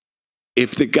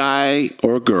if the guy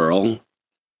or girl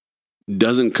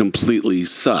doesn't completely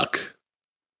suck,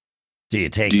 do you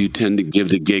tend to give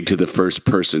the gig to the first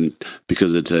person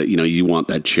because it's you want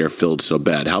that chair filled so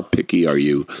bad? How picky are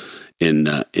you in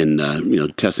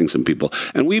testing some people?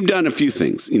 And we've done a few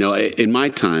things. You know, in my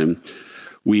time,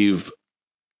 we've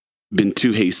been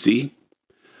too hasty,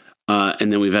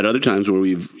 and then we've had other times where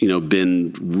we've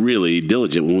been really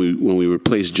diligent. When we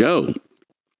replaced Joe,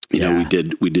 we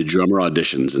did drummer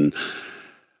auditions, and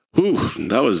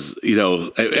that was,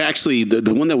 actually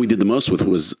the one that we did the most with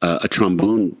was a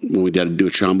trombone. When we had to do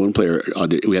a trombone player,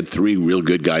 we had 3 real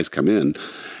good guys come in,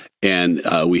 and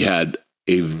we had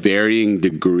a varying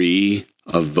degree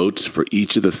of votes for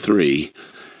each of the 3.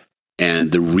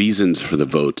 And the reasons for the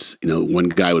votes, one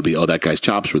guy would be, oh, that guy's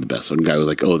chops were the best. One guy was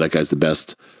like, oh, that guy's the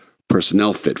best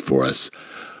personnel fit for us.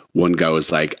 One guy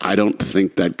was like, I don't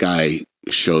think that guy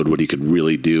showed what he could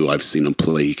really do. I've seen him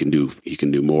play. He can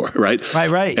do more. Right.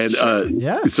 Right. And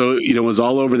so, it was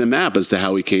all over the map as to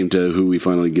how we came to who we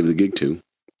finally give the gig to.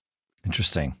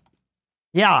 Interesting.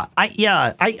 Yeah.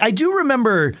 I do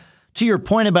remember, to your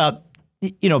point about,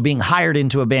 being hired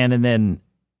into a band, and then,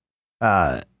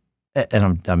 and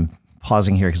I'm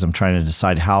pausing here because I'm trying to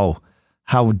decide how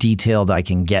detailed I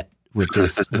can get with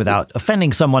this without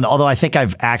offending someone. Although I think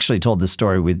I've actually told this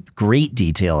story with great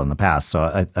detail in the past,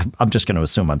 so I'm just going to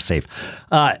assume I'm safe.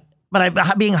 But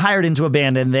being hired into a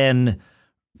band and then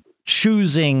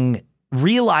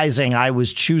realizing I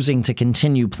was choosing to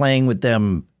continue playing with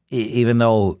them, even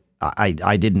though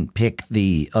I didn't pick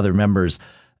the other members,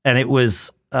 and it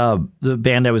was the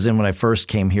band I was in when I first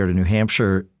came here to New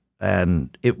Hampshire.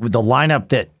 And the lineup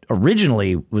that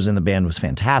originally was in the band was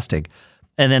fantastic.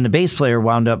 And then the bass player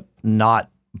wound up not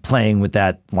playing with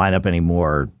that lineup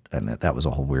anymore. And that was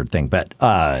a whole weird thing. But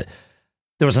there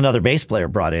was another bass player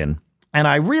brought in. And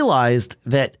I realized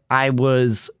that I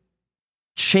was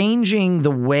changing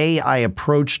the way I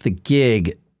approached the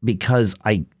gig because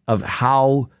of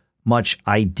how much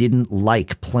I didn't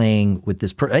like playing with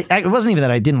this person. It wasn't even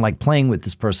that I didn't like playing with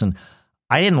this person.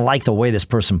 I didn't like the way this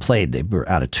person played. They were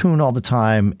out of tune all the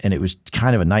time, and it was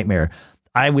kind of a nightmare.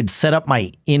 I would set up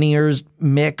my in-ears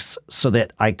mix so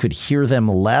that I could hear them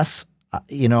less,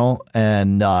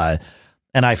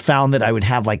 and I found that I would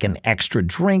have like an extra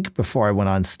drink before I went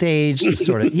on stage to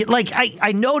sort of like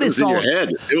I noticed it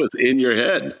was in your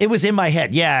head. It was in my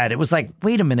head. Yeah. And it was like,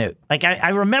 wait a minute. Like I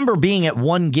remember being at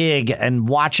one gig and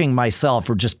watching myself,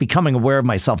 or just becoming aware of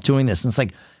myself doing this. And it's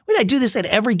like, wait, I do this at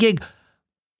every gig.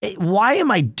 Why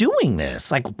am I doing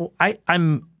this? Like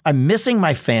I'm missing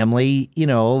my family.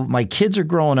 My kids are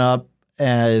growing up,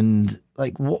 and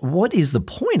like, what is the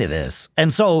point of this?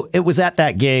 And so it was at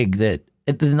that gig that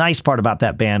the nice part about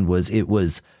that band was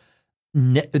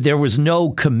there was no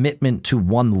commitment to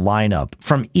one lineup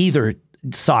from either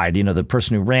side, the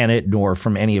person who ran it, nor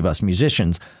from any of us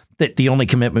musicians. That the only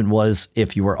commitment was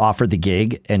if you were offered the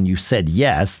gig and you said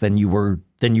yes, then you were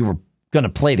going to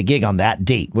play the gig on that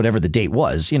date, whatever the date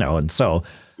was, And so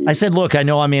I said, look, I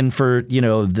know I'm in for,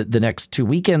 the next 2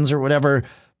 weekends or whatever,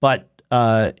 but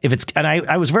if it's, and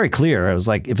I was very clear. I was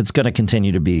like, if it's going to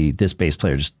continue to be this bass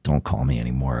player, just don't call me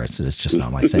anymore. I said, it's just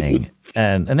not my thing.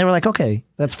 And they were like, okay,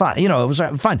 that's fine. It was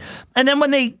fine. And then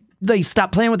when they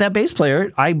stopped playing with that bass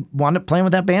player, I wound up playing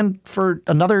with that band for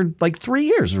another like 3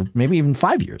 years, or maybe even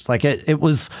 5 years. Like it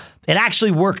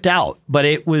actually worked out, but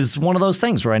it was one of those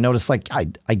things where I noticed like,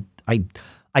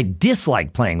 I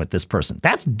dislike playing with this person.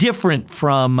 That's different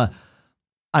from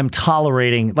I'm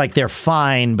tolerating, like they're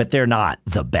fine, but they're not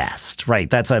the best, right?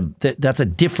 That's a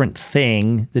different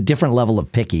thing, the different level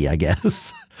of picky, I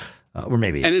guess, or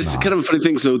maybe. And it's kind of a funny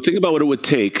thing. So think about what it would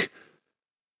take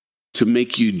to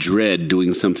make you dread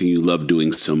doing something you love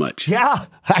doing so much? Yeah,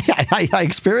 I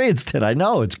experienced it. I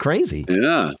know, it's crazy.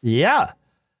 Yeah. Yeah.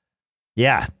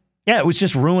 Yeah. Yeah. It was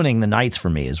just ruining the nights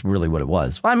for me is really what it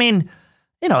was. Well, I mean,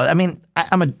 you know,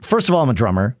 first of all, I'm a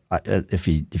drummer, if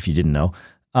you didn't know.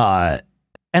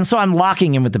 And so I'm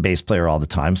locking in with the bass player all the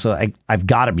time. So I've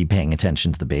got to be paying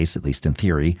attention to the bass, at least in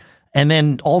theory. And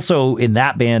then also in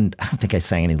that band, I don't think I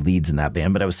sang any leads in that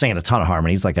band, but I was singing a ton of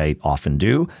harmonies like I often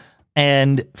do.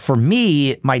 And for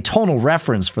me, my tonal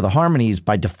reference for the harmonies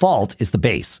by default is the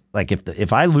bass. Like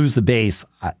if I lose the bass,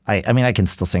 I mean, I can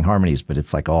still sing harmonies, but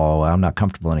it's like, oh, I'm not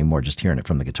comfortable anymore just hearing it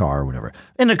from the guitar or whatever.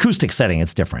 In an acoustic setting,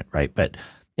 it's different, right? But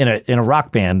in a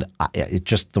rock band, it's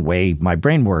just the way my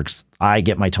brain works. I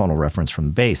get my tonal reference from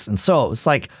the bass. And so it's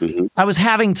like I was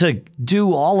having to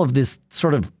do all of this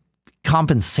sort of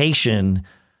compensation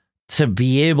to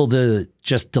be able to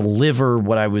just deliver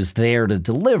what I was there to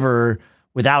deliver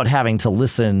without having to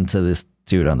listen to this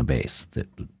dude on the bass that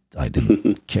I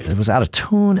didn't care. It was out of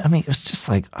tune. I mean, it was just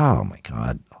like, oh my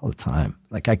God, all the time.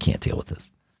 Like, I can't deal with this.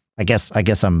 I guess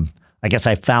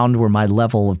I found where my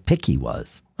level of picky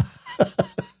was.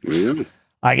 Yeah.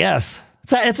 I guess.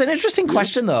 It's an interesting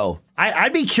question, though.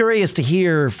 I'd be curious to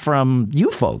hear from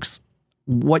you folks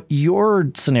what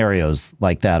your scenarios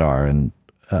like that are. And,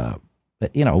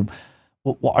 you know,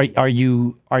 are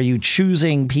you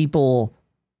choosing people?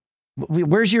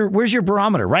 Where's your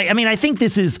barometer, right? I mean, I think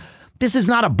this is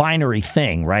not a binary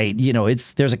thing, right? You know,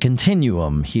 there's a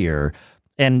continuum here.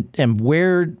 And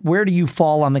where do you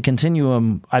fall on the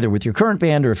continuum, either with your current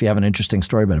band or if you have an interesting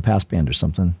story about a past band or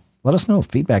something? Let us know.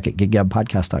 Feedback at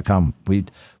giggabpodcast.com.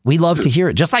 We love to hear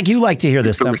it, just like you like to hear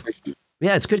this stuff.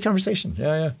 Yeah, it's good conversation.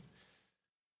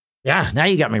 Yeah. Now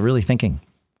you got me really thinking.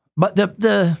 But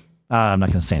I'm not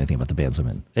going to say anything about the bands I'm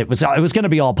in. It was going to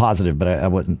be all positive, but I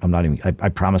wasn't. I'm not even. I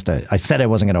promised. I said I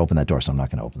wasn't going to open that door, so I'm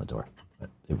not going to open the door. But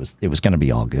it was going to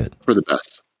be all good for the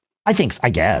best. I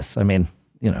guess. I mean,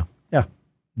 you know, yeah,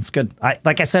 it's good.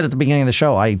 Like I said at the beginning of the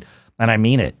show, and I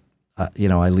mean it. You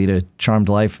know, I lead a charmed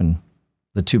life, and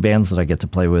the two bands that I get to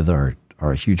play with are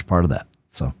a huge part of that.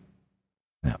 So,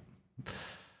 yeah,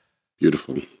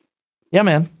 beautiful. Yeah,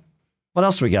 man. What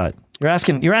else we got? You're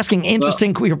asking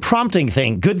interesting, you're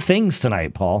prompting good things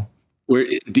tonight, Paul. We're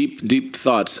deep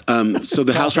thoughts. So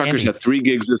the House Rockers have 3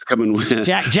 gigs this coming week.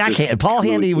 Paul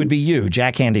Handy would be you.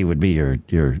 Jack Handy would be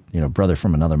your brother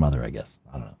from another mother, I guess.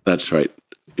 I don't know. That's right.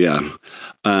 Yeah.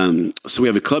 So we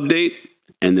have a club date,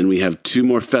 and then we have 2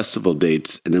 more festival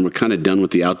dates, and then we're kind of done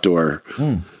with the outdoor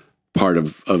part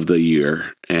of the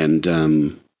year.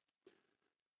 And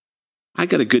I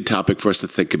got a good topic for us to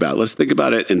think about. Let's think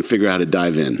about it and figure out how to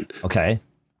dive in. Okay.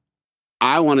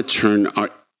 I want to turn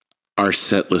our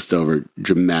set list over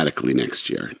dramatically next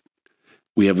year.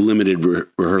 We have limited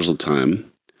rehearsal time,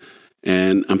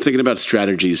 and I'm thinking about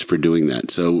strategies for doing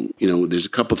that. So, you know, there's a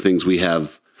couple things we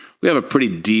have a pretty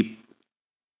deep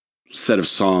set of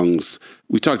songs.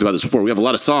 We talked about this before. We have a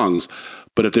lot of songs,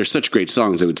 but if they're such great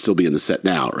songs, they would still be in the set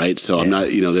now, right? So yeah. I'm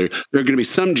not, you know, there are going to be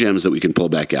some gems that we can pull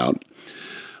back out.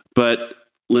 But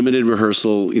limited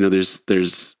rehearsal, you know,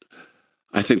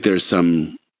 I think there's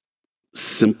some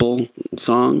simple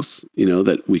songs, you know,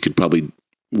 that we could probably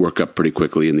work up pretty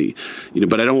quickly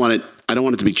but I don't want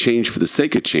it to be change for the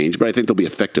sake of change, but I think they'll be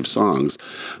effective songs.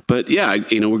 But yeah,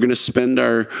 you know, we're going to spend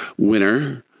our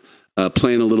winter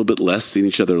playing a little bit less, seeing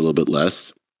each other a little bit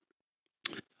less.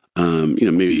 You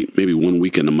know, maybe 1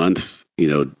 weekend a month, you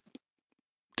know,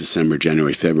 December,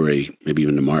 January, February, maybe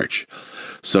even to March.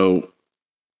 So,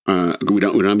 we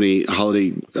don't have any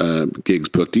holiday gigs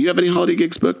booked. Do you have any holiday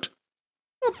gigs booked?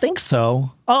 I don't think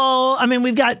so. Oh, I mean,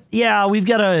 we've got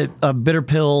a Bitter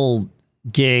Pill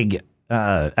gig,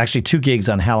 actually 2 gigs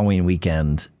on Halloween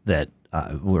weekend that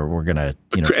we're gonna,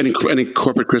 you know. Any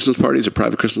corporate Christmas parties or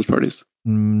private Christmas parties?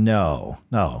 No,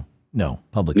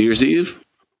 public. New Year's Eve?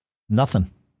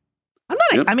 Nothing. I'm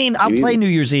not. Yep. I mean, I'll play New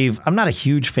Year's Eve. I'm not a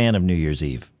huge fan of New Year's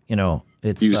Eve. You know,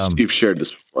 it's you've shared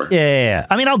this before. Yeah.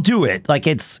 I mean, I'll do it. Like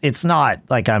it's not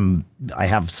like I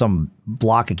have some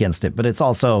block against it, but it's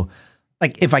also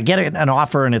like if I get an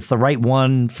offer and it's the right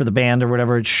one for the band or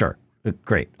whatever, sure,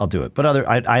 great, I'll do it. But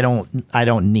I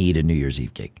don't need a New Year's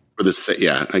Eve gig.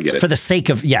 Yeah, I get it. For the sake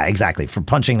of exactly, for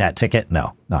punching that ticket,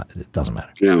 no, it doesn't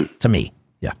matter. Yeah, to me,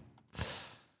 yeah.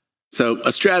 So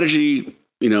a strategy.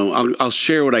 You know, I'll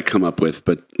share what I come up with,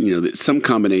 but, you know, some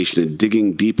combination of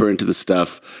digging deeper into the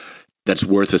stuff that's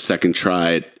worth a second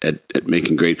try at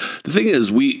making great. The thing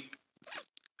is,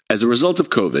 as a result of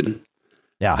COVID,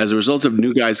 as a result of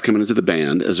new guys coming into the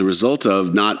band, as a result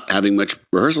of not having much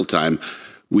rehearsal time,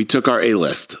 we took our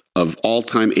A-list of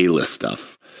all-time A-list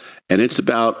stuff. And it's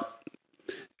about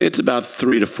it's about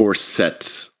 3 to 4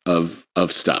 sets of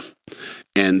stuff.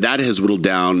 And that has whittled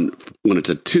down when it's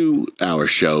a 2-hour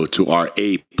show to our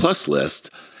A+ list.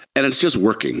 And it's just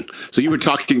working. So you were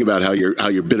talking about how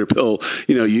your bitter pill,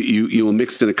 you will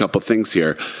mix in a couple things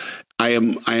here. I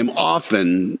am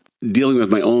often dealing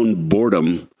with my own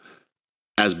boredom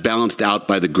as balanced out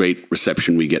by the great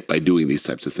reception we get by doing these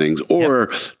types of things.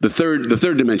 Or the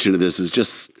third dimension of this is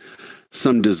just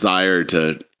some desire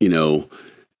to,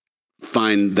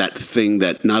 find that thing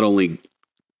that not only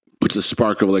puts a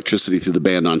spark of electricity through the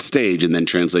band on stage and then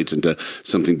translates into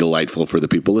something delightful for the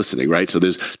people listening, right? So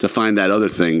there's to find that other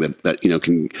thing that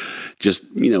can just,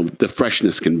 the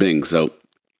freshness can bring. So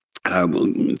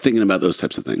thinking about those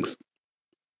types of things.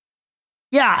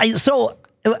 Yeah.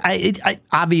 I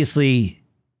obviously,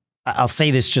 I'll say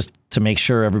this just to make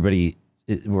sure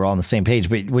we're all on the same page,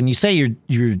 but when you say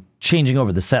you're changing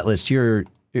over the set list, you're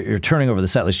turning over the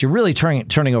set list. You're really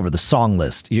turning over the song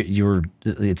list.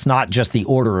 It's not just the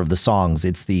order of the songs;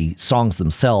 it's the songs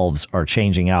themselves are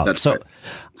changing out. That's so,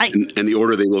 right. And the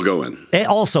order they will go in.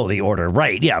 Also, the order,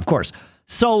 right? Yeah, of course.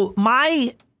 So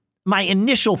my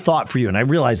initial thought for you, and I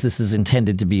realize this is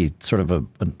intended to be sort of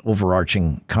an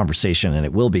overarching conversation, and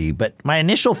it will be. But my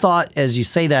initial thought, as you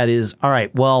say that, is all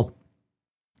right. Well,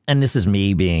 and this is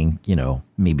me being,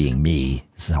 me.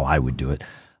 This is how I would do it.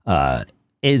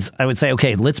 Is I would say,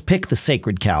 okay, let's pick the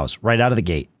sacred cows right out of the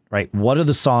gate, right? What are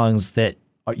the songs that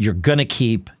you're going to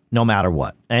keep no matter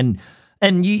what? And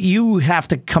you have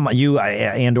to come, or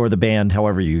the band,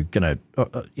 however you're going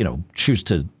to, choose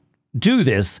to do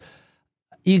this,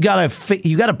 you got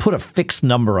to put a fixed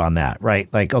number on that, right?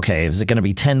 Like, okay, is it going to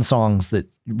be 10 songs that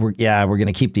we're going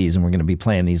to keep these and we're going to be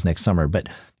playing these next summer? But,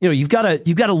 you've got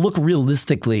to look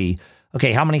realistically,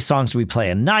 okay, how many songs do we play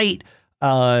a night?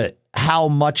 How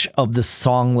much of the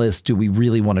song list do we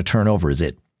really want to turn over? Is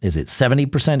it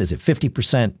 70%? Is it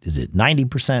 50%? Is it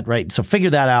 90%? Right. So figure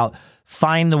that out.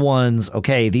 Find the ones.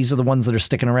 Okay, these are the ones that are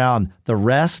sticking around. The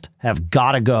rest have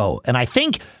got to go. And I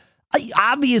think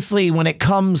obviously when it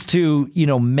comes to,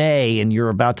 May and you're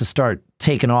about to start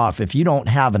taking off, if you don't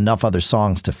have enough other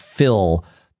songs to fill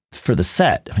for the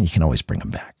set, I mean, you can always bring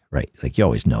them back. Right. Like you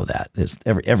always know that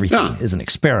everything is an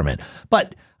experiment,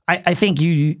 but I think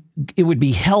it would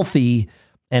be healthy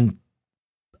and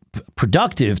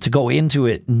productive to go into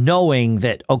it knowing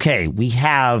that, okay, we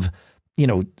have,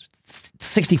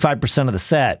 65% of the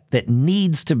set that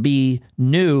needs to be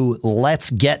new. Let's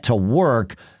get to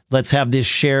work. Let's have this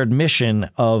shared mission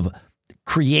of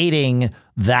creating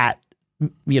that,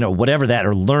 whatever that,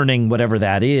 or learning whatever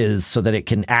that is, so that it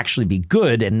can actually be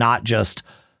good and not just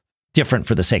different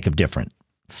for the sake of different.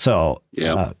 So,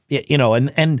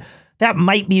 and that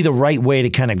might be the right way to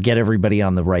kind of get everybody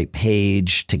on the right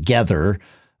page together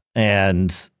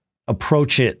and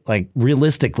approach it like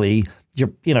realistically.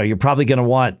 You're probably going to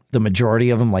want the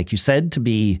majority of them, like you said, to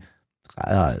be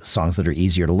songs that are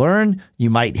easier to learn.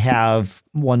 You might have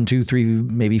 1, 2, 3,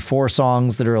 maybe 4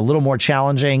 songs that are a little more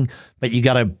challenging, but you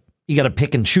got to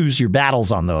pick and choose your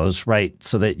battles on those, right?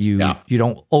 So that you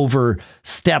don't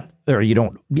overstep, or you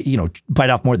don't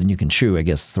bite off more than you can chew, I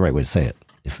guess is the right way to say it.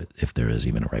 If there is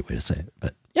even a right way to say it.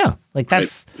 But yeah, like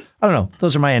that's, right. I don't know.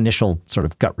 Those are my initial sort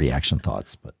of gut reaction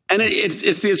thoughts. But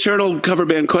it's the eternal cover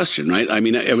band question, right? I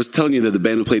mean, I was telling you that the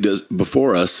band who played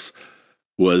before us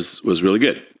was really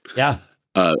good. Yeah.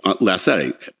 Last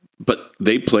Saturday, but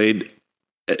they played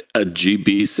a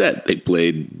GB set. They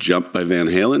played Jump by Van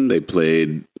Halen.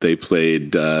 They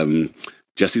played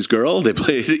Jesse's Girl. They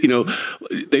played,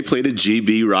 they played a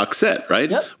GB rock set, right?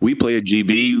 Yep. We play a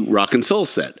GB rock and soul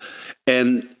set.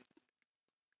 And,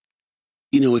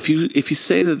 if you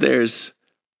say that there's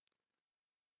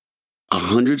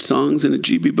 100 songs in a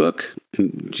GB book,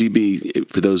 and GB,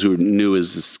 for those who are new,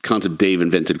 is this concept Dave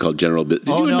invented called general business.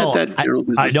 Did you invent that? General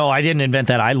business? No, I didn't invent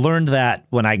that. I learned that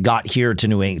when I got here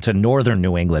to northern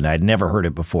New England. I'd never heard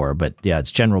it before, but yeah, it's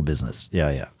general business.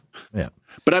 Yeah.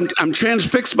 But I'm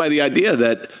transfixed by the idea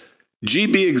that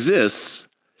GB exists,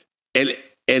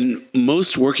 and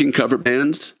most working cover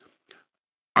bands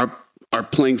are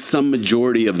playing some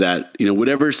majority of that,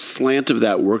 whatever slant of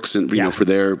that works in, for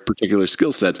their particular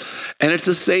skill sets. And it's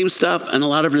the same stuff. And a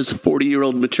lot of it is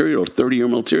 40-year-old material,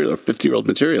 30-year-old material, or 50-year-old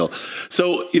material.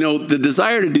 So, the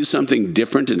desire to do something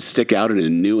different and stick out in a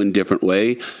new and different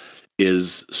way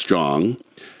is strong.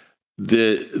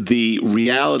 The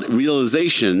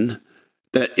realization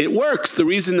that it works. The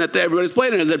reason that everybody's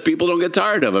playing it is that people don't get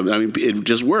tired of it. I mean, it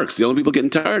just works. The only people getting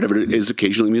tired of it is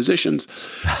occasionally musicians.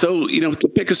 So,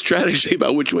 to pick a strategy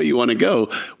about which way you want to go,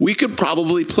 we could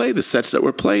probably play the sets that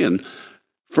we're playing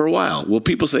for a while. Will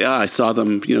people say, I saw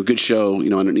them, good show, I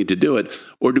don't need to do it?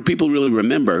 Or do people really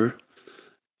remember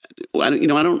I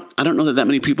don't know that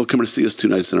many people come to see us 2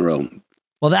 nights in a row.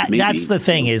 Well, that's the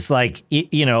thing is like,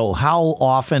 how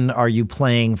often are you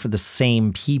playing for the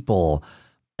same people?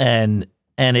 And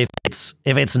if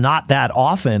it's not that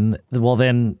often, well,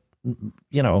 then,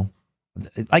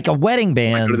 like a wedding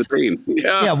band.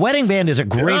 Yeah, wedding band is a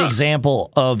great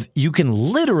example of you can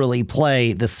literally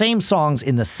play the same songs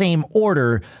in the same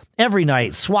order every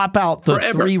night, swap out the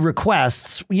Forever. 3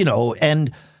 requests,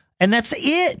 and that's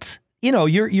it.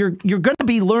 You're going to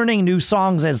be learning new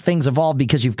songs as things evolve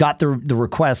because you've got the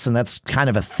requests, and that's kind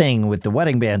of a thing with the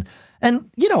wedding band.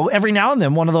 And every now and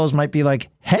then one of those might be like,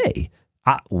 hey,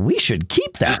 we should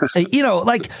keep that,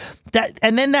 like that,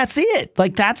 and then that's it.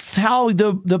 Like that's how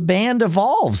the band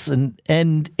evolves, and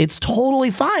it's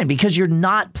totally fine because you're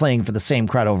not playing for the same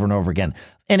crowd over and over again.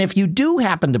 And if you do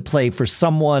happen to play for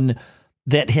someone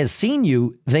that has seen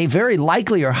you, they very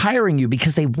likely are hiring you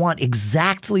because they want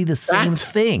exactly the same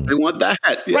thing. They want that,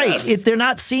 yes. Right? If they're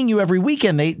not seeing you every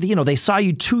weekend, they saw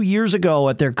you 2 years ago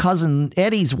at their cousin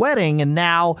Eddie's wedding, and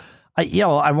now,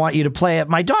 I want you to play at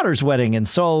my daughter's wedding. And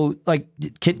so, like,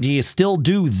 do you still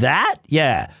do that?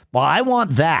 Yeah. Well, I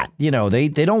want that. They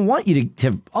don't want you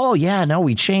to. Oh yeah, no,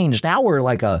 we changed. Now we're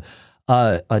like a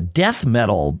death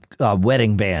metal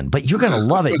wedding band, but you're going to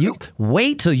love it. You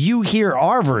wait till you hear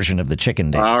our version of the chicken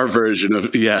dance. Our version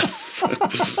of, yes. I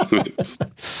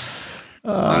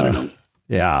don't know.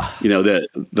 Yeah.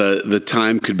 The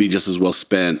time could be just as well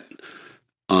spent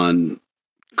on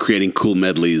creating cool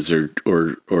medleys or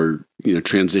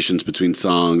transitions between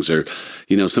songs or,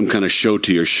 some kind of show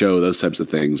to your show, those types of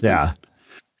things. But yeah.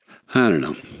 I don't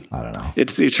know.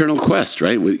 It's the eternal quest,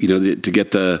 right? To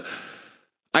get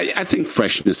I think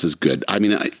freshness is good. I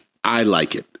mean, I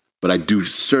like it, but I do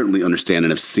certainly understand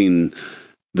and have seen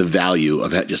the value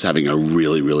of just having a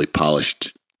really, really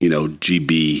polished,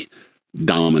 GB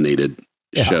dominated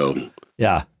show.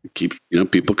 Yeah.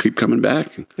 People keep coming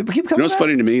back. People keep coming what's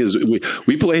funny to me is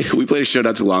we played a show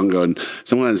not too long ago, and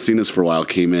someone who hadn't seen us for a while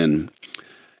came in,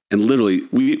 and literally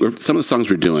some of the songs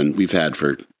we're doing we've had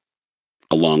for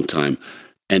a long time.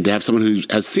 And to have someone who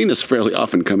has seen us fairly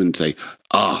often come in and say,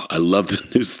 "Oh, I love the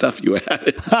new stuff you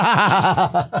added."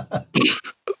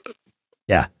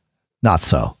 Yeah, not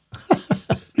so.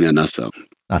 Yeah, not so.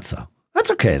 Not so.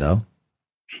 That's okay though.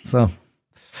 So,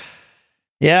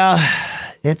 yeah,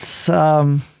 it's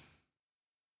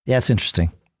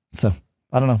interesting. So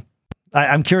I don't know.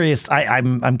 I'm curious.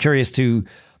 I'm curious to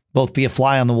both be a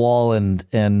fly on the wall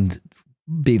and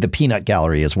be the peanut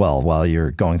gallery as well while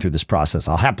you're going through this process.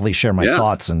 I'll happily share my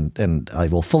thoughts and I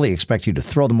will fully expect you to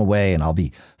throw them away, and I'll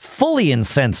be fully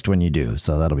incensed when you do.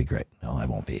 So that'll be great. No, I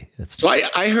won't be. So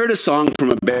I heard a song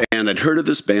from a band. I'd heard of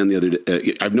this band the other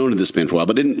day. I've known of this band for a while,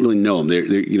 but didn't really know them.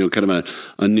 They're kind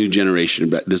of a new generation.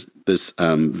 But this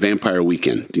Vampire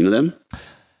Weekend. Do you know them?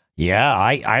 Yeah,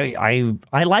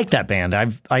 I like that band.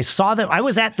 I saw them. I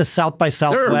was at the South by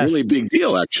Southwest. They're a really big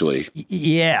deal, actually.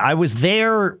 Yeah, I was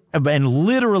there and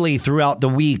literally throughout the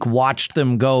week watched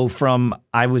them go from.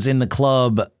 I was in the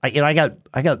club. I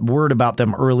got word about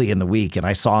them early in the week, and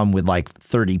I saw them with like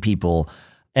 30 people.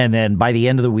 And then by the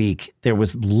end of the week, there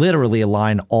was literally a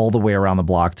line all the way around the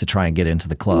block to try and get into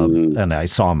the club. And I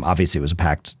saw them. Obviously, it was a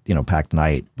packed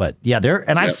night. But yeah,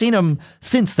 I've seen them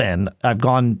since then. I've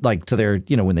gone like to their,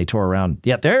 when they tour around.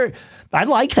 Yeah, I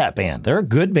like that band. They're a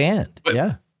good band.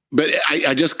 Yeah. But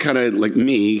I just kind of like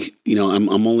me, I'm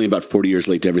only about 40 years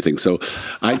late to everything. So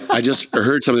I just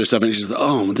heard some of their stuff and it's just,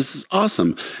 oh, this is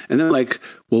awesome. And then like,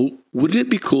 well, wouldn't it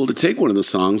be cool to take one of those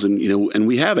songs and, and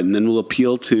we have it, and then we'll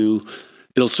appeal to.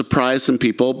 It'll surprise some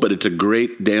people, but it's a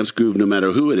great dance groove no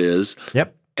matter who it is.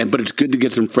 Yep. But it's good to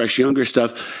get some fresh, younger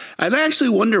stuff. And I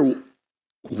actually wonder,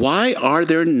 why are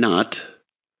there not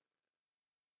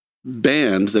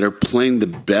bands that are playing the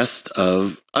best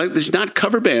of? There's not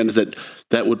cover bands that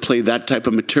would play that type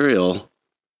of material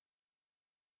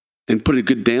and put a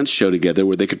good dance show together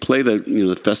where they could play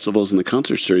the festivals and the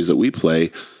concert series that we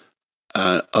play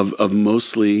of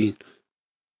mostly.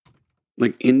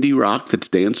 Like indie rock, that's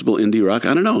danceable indie rock.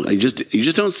 I don't know. You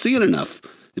just don't see it enough.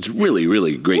 It's really,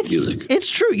 really great music. It's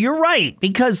true. You're right,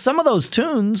 because some of those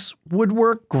tunes would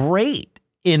work great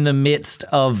in the midst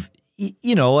of,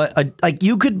 like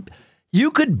you could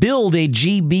build a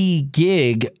GB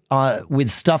gig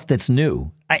with stuff that's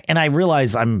new. And I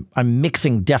realize I'm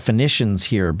mixing definitions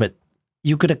here, but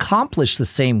you could accomplish the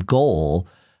same goal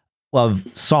of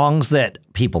songs that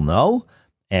people know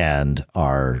and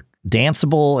are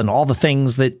danceable and all the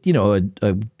things that,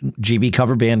 a GB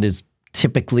cover band is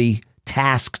typically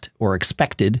tasked or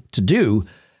expected to do.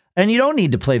 And you don't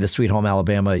need to play the Sweet Home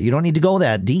Alabama. You don't need to go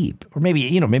that deep. Or maybe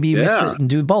you mix it and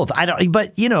do both. I don't,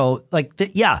 but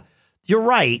you're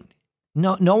right.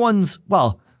 No one's,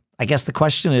 well, I guess the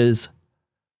question is,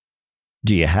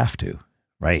 do you have to,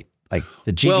 right? Like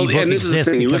the GB book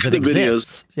exists because it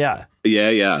exists. Yeah.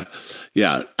 Yeah.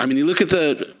 I mean, you look at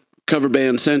the Cover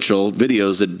Band Central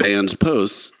videos that bands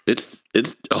post, it's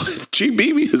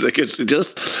GB music.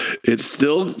 It's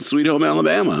still Sweet Home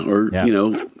Alabama or,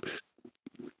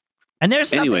 And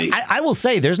there's I will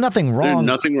say there's nothing wrong. There's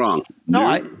nothing wrong.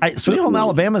 No, Sweet Home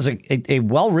Alabama is a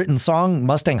well-written song.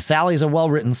 Mustang Sally is a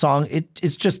well-written song.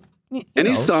 It's just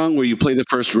any song where you play the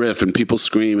first riff and people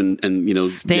scream and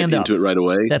stand get into it right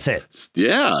away. That's it.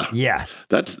 Yeah.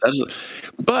 That's.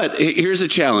 But here's a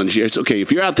challenge. It's okay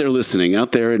if you're out there listening,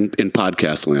 out there in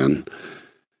podcast land.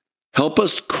 Help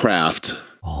us craft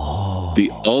the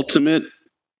ultimate.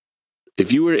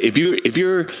 If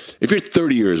you're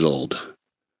 30 years old.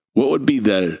 What would be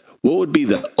the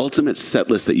ultimate set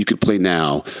list that you could play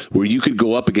now where you could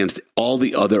go up against all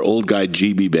the other old guy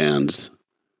GB bands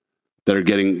that are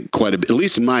getting quite a bit, at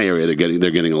least in my area, they're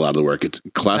getting a lot of the work. It's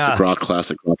classic rock,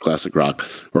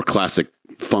 or classic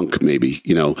funk, maybe,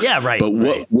 Yeah, right. But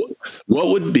what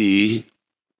would be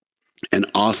an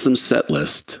awesome set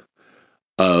list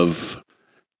of,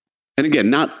 and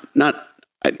again, let's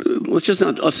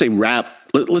say rap.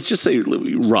 Let's just say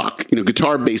rock,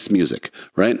 guitar-based music,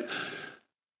 right?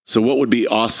 So what would be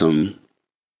awesome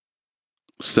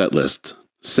set list?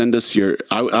 Send us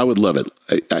I would love it.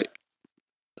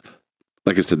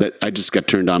 Like I said, I just got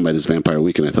turned on by this Vampire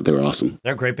Weekend. I thought they were awesome.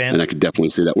 They're a great band. And I could definitely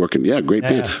see that working. Yeah, great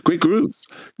band. Yeah. Great grooves.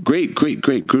 Great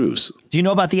grooves. Do you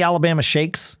know about the Alabama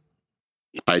Shakes?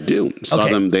 I do. Saw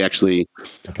them. They actually,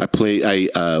 I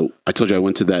told you I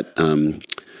went to that,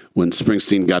 when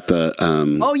Springsteen got the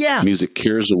Music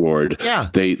Cares Award,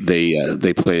 they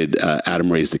played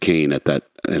Adam Raised the Cane at that,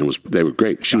 and they were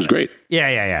great. She was great.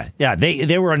 Yeah.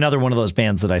 They were another one of those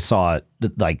bands that I saw.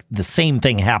 Like the same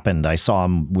thing happened. I saw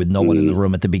them with no one in the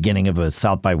room at the beginning of a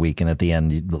South by Week, and at the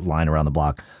end, line around the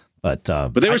block. But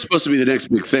they were supposed to be the next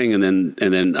big thing, and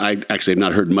then I actually have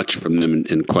not heard much from them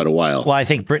in quite a while. Well, I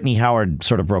think Brittany Howard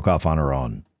sort of broke off on her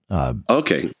own.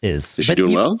 Is she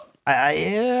doing well?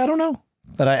 I don't know.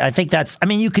 But I think that's, I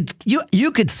mean, you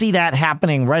could see that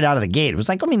happening right out of the gate. It was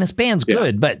like, this band's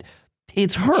good, but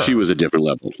it's her. She was a different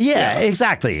level. Yeah,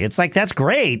 exactly. It's like, that's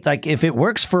great. Like if it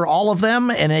works for all of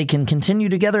them and they can continue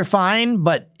together, fine.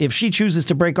 But if she chooses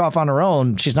to break off on her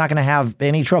own, she's not going to have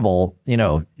any trouble.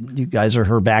 You guys are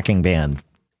her backing band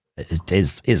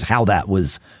is how that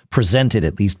was presented,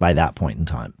 at least by that point in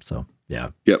time. So yeah.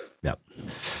 Yep.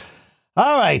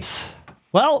 All right.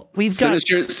 Well, send us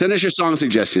your song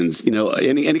suggestions.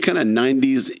 Any kind of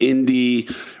 90s indie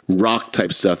rock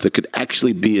type stuff that could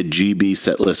actually be a GB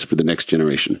set list for the next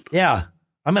generation. Yeah,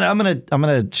 I'm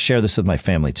gonna share this with my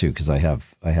family too, because I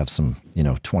have some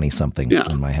 20-somethings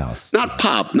in my house. Not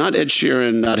pop, not Ed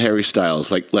Sheeran, not Harry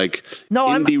Styles, like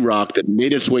indie rock that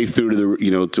made its way through to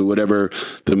the to whatever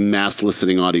the mass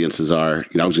listening audiences are.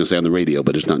 I was gonna say on the radio,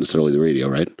 but it's not necessarily the radio,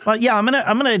 right? Well, yeah, and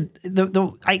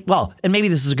maybe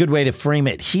this is a good way to frame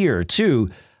it here too.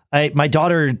 My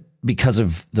daughter, because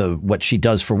of what she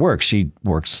does for work, she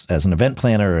works as an event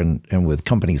planner and with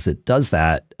companies that does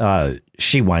that.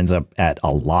 She winds up at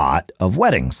a lot of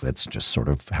weddings. That's just sort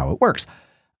of how it works.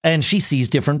 And she sees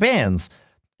different bands.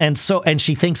 And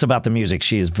she thinks about the music.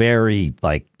 She is very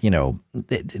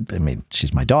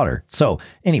she's my daughter. So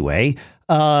anyway,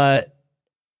 I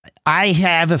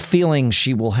have a feeling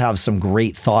she will have some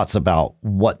great thoughts about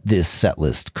what this set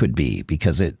list could be,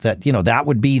 because that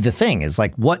would be the thing, is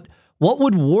like, what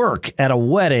would work at a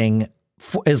wedding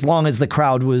as long as the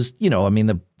crowd was,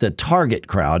 the target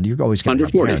crowd, you're always going to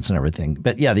have parents and everything.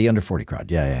 But yeah, the under 40 crowd.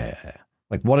 Yeah.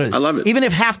 Like I love it. Even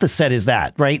if half the set is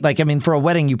that, right? Like, for a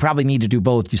wedding, you probably need to do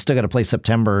both. You still got to play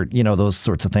September, those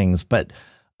sorts of things. But,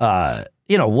 what's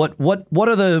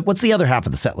the other half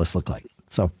of the set list look like?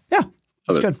 So yeah,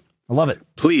 that's good. I love it.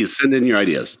 Please send in your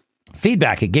ideas.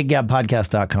 Feedback at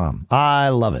giggabpodcast.com. I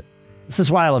love it. This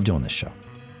is why I love doing this show.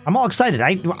 I'm all excited.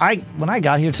 When I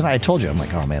got here tonight, I told you, I'm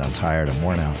like, oh man, I'm tired. I'm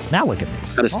worn out. Now look at me.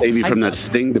 Got to save you from that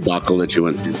Sting debacle that you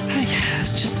went through.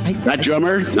 It's just that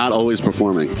drummer not always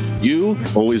performing. You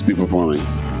always be performing.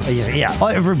 Yeah.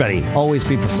 Everybody always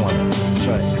be performing. That's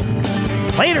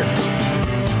right. Later.